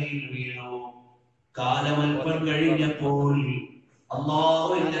ജാടയിൽ വീണു. കാലമൽപ്പം കഴിഞ്ഞപ്പോൾ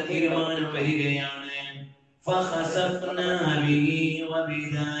അല്ലാഹുവിന്റെ തീരുമാനം വരികയാണ്. فخسفنا به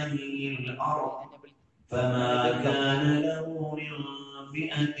وبداره الأرض فما كان له من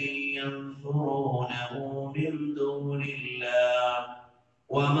فئة ينصرونه من دون الله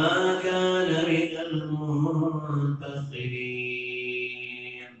وما كان من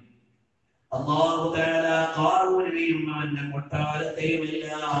المنتصرين. അല്ലാഹു തആല ഖാറൂനെയും അവന്റെ കൊട്ടാരത്തെയും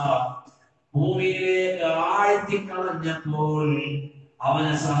എല്ലാം ഭൂമിയിലേക്ക് ആഴ്ത്തിക്കളഞ്ഞപ്പോൾ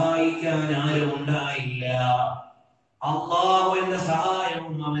അവനെ സഹായിക്കാൻ ആരും ഉണ്ടായില്ല. അല്ലാഹുവിന്റെ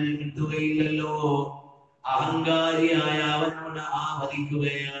സഹായവും അവന് കിട്ടുകയില്ലല്ലോ. അഹങ്കാരിയായ അവനോട്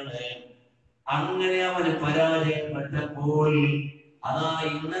ആവദിക്കുകയാണ്. അങ്ങനെ അവന് പരാജയപ്പെട്ടപ്പോൾ അതാ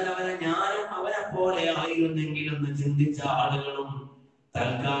ഇന്നലെ അവനെ ഞാനും അവനെ പോലെ ആയിരുന്നെങ്കിൽ എന്ന് ചിന്തിച്ച ആളുകളും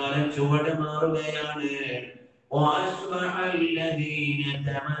തൽക്കാലം ചുവട് മാറുകയാണ്. وأصبح الذين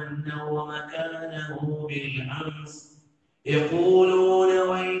تمنوا مكانه بالأمس يقولون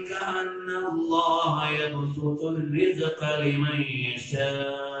ويكأن الله يبسط الرزق لمن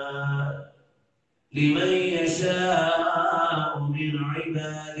يشاء من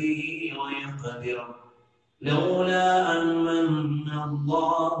عباده ويقدر لولا أن من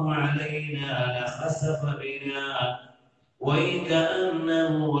الله علينا لخسف بنا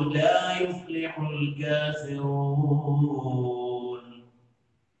وكأنه لا يفلح الكافرون.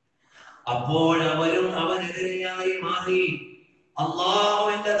 അപ്പോൾ അവരും അവനെതിരെയായി മാറി.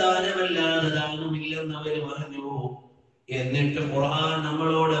 അല്ലാഹുവിന്റെ ദാനമല്ലാതെ ദാനമില്ലെന്ന് അവർ പറഞ്ഞു. എന്നിട്ട് ഖുർആൻ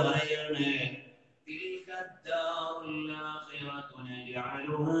നമ്മളോട് പറയാണ്,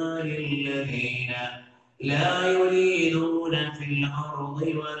 لا يريدون في الأرض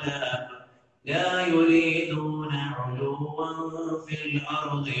لا يريدون علوا في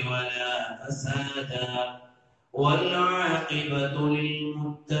الأرض ولا فسادا والعاقبة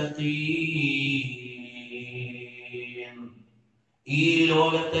للمتقين. ഈ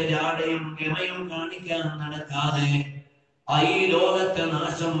ലോകത്തെ ജാടയും ഗമയും കാണിക്കാൻ നടക്കാതെ, ഈ ലോകത്തെ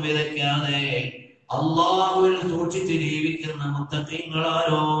നാശം വിതയ്ക്കാതെ അല്ലാഹുവിൽ സൂക്ഷിച്ച് ജീവിക്കുന്ന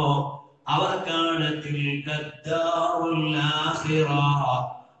മുത്തഖീങ്ങളാരോ അവർക്കാണ്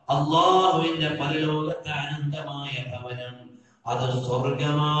അല്ലാഹുവിന്റെ പരലോകത്തെ അനന്തമായ ഭവനം. അത്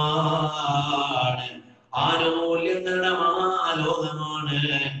സ്വർഗമാണ്, ആനുകൂല്യങ്ങളുടെ മഹാലോകമാണ്.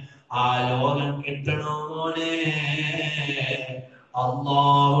 ആ ലോകം കിട്ടണോ മോനെ,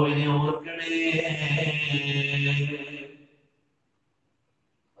 അല്ലാഹുവിനെ ഓർക്കണേ.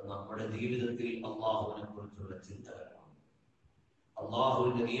 നമ്മുടെ ജീവിതത്തിൽ അല്ലാഹുവിനെ കുറിച്ചുള്ള ചിന്ത വേണം.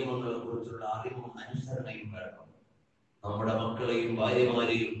 അല്ലാഹുവിന്റെ നിയമങ്ങളെ കുറിച്ചുള്ള അറിവും അനുസരണയും വേണം. നമ്മുടെ മക്കളെയും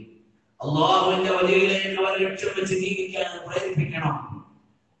ഭാര്യമാരെയും അല്ലാഹുവിന്റെ വഴിയിലേക്ക് അവർ ലക്ഷ്യം വെച്ച് ജീവിക്കാൻ പ്രേരിപ്പിക്കണം.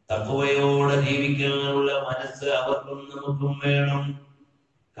 തഖ്വയോടെ ജീവിക്കാനുള്ള മനസ്സ് അവർക്കും നമുക്കും വേണം.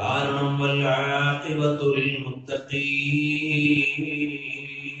 കാരണം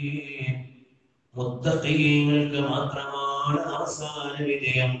മുത്തഖീങ്ങൾക്ക് മാത്രമാണ് അവസാന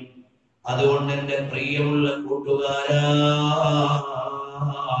വിജയം. അതുകൊണ്ട് എന്റെ പ്രിയമുള്ള കൂട്ടുകാരാ,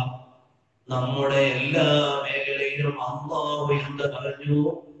 നമ്മുടെ എല്ലാ മേഖലയിലും അല്ലാഹു എന്ത് പറഞ്ഞു,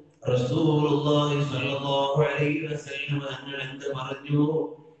 റസൂലുള്ളാഹി സ്വല്ലല്ലാഹു അലൈഹി വസല്ലം തങ്ങൾ എന്ത് പറഞ്ഞു,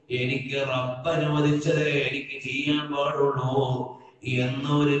 എനിക്ക് റബ്ബ് അനുവദിച്ചതേ എനിക്ക് ചെയ്യാൻ പാടുള്ളൂ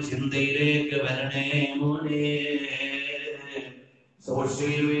എന്നൊരു ചിന്തയിലേക്ക് വരണേ മോനെ.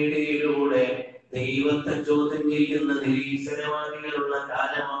 സോഷ്യൽ മീഡിയയിലൂടെ ദൈവത്തെ ചോദ്യം ചെയ്യുന്ന നിരീശ്വരവാദികളുള്ള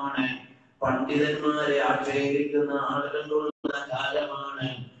കാലമാണ്. പണ്ഡിതന്മാരെ ആക്ഷേപിക്കുന്ന ആളുകളുള്ള കാലമാണ്.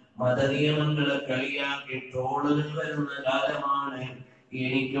 മതനിയമങ്ങളെ കളിയാക്കി ട്രോളുകൾ വരുന്ന കാലമാണ്.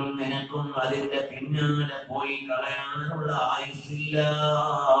 എനിക്കും നിനക്കും അതിന്റെ പിന്നാലെ പോയി കളയാനുള്ള ആയുസ്സില്ല.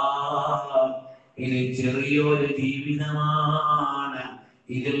 ഇത് ചെറിയൊരു ജീവിതമാണ്.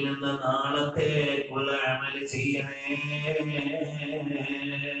 ഇതിൽ നിന്ന് നാളത്തേക്കുള്ള അമല് ചെയ്യണേ.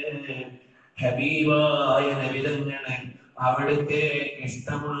 ഹബീബായ നബിതങ്ങളെ അവിടുത്തെ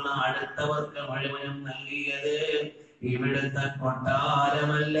ഇഷ്ടമുള്ള അടുത്തവർക്ക് മുഴുവനും നൽകിയത് ഇവിടുത്തെ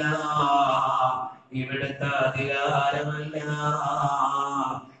കൊട്ടാരമല്ല, ഇവിടുത്തെ അധികാരമല്ല,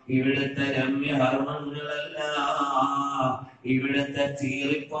 ഇവിടുത്തെ രമ്യഹർമ്മങ്ങളല്ല, ഇവിടുത്തെ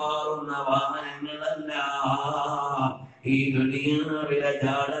ചീറിപ്പാറുന്ന വാഹനങ്ങളല്ല, ഈ ദുനിയാവിലെ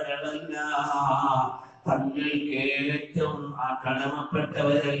ജാടകളല്ല. തങ്ങൾക്ക് ഏറ്റവും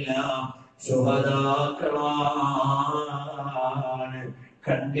കടമപ്പെട്ടവരെല്ലാം ശുഹദാക്കളാണ്.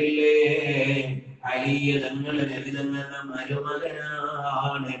 കണ്ടില്ലേ, അലിയ തങ്ങളുടെ നബിതങ്ങളുടെ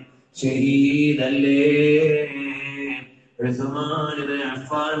മരുമകനാണ്, ഷഹീദല്ലേ. ഉസ്മാൻ ഇബ്നു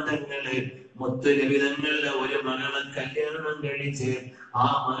അഫ്ഫാൻ തങ്ങള് മുത്തുനബിതങ്ങളുടെ ഒരു മകളെ കല്യാണം കഴിച്ച് ആ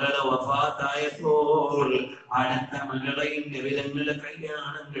മകളെ വഫാത്തായപ്പോൾ അടുത്ത മകളെയും നബിതങ്ങളെ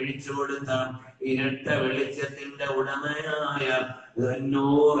കല്യാണം കഴിച്ചു കൊടുത്ത ഇരട്ട വെളിച്ചത്തിന്റെ ഉടമയായ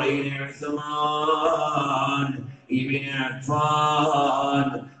ഉസ്മാൻ ഇബ്നു അഫ്ഫാൻ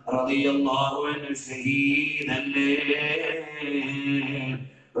റളിയല്ലാഹു അൻഹു ഷഹീദല്ലേ.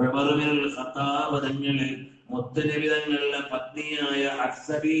 ഉമർ ഇബ്നുൽ ഖത്താബ് തങ്ങള് മുത്തുനബി തങ്ങളുടെ പത്നിയായ ഹഫ്സ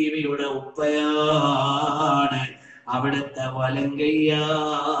ബീവിയുടെ ഉപ്പയാണ്, അവിടുത്തെ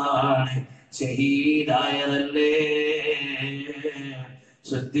വലങ്കയ്യാണ്, ഷഹീദായതല്ലേ.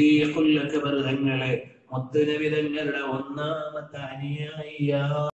 സിദ്ദീഖുൽ അക്ബർ തങ്ങള് മുത്തുനബി തങ്ങളുടെ ഒന്നാമത്തെ അനുയായിയാണ്.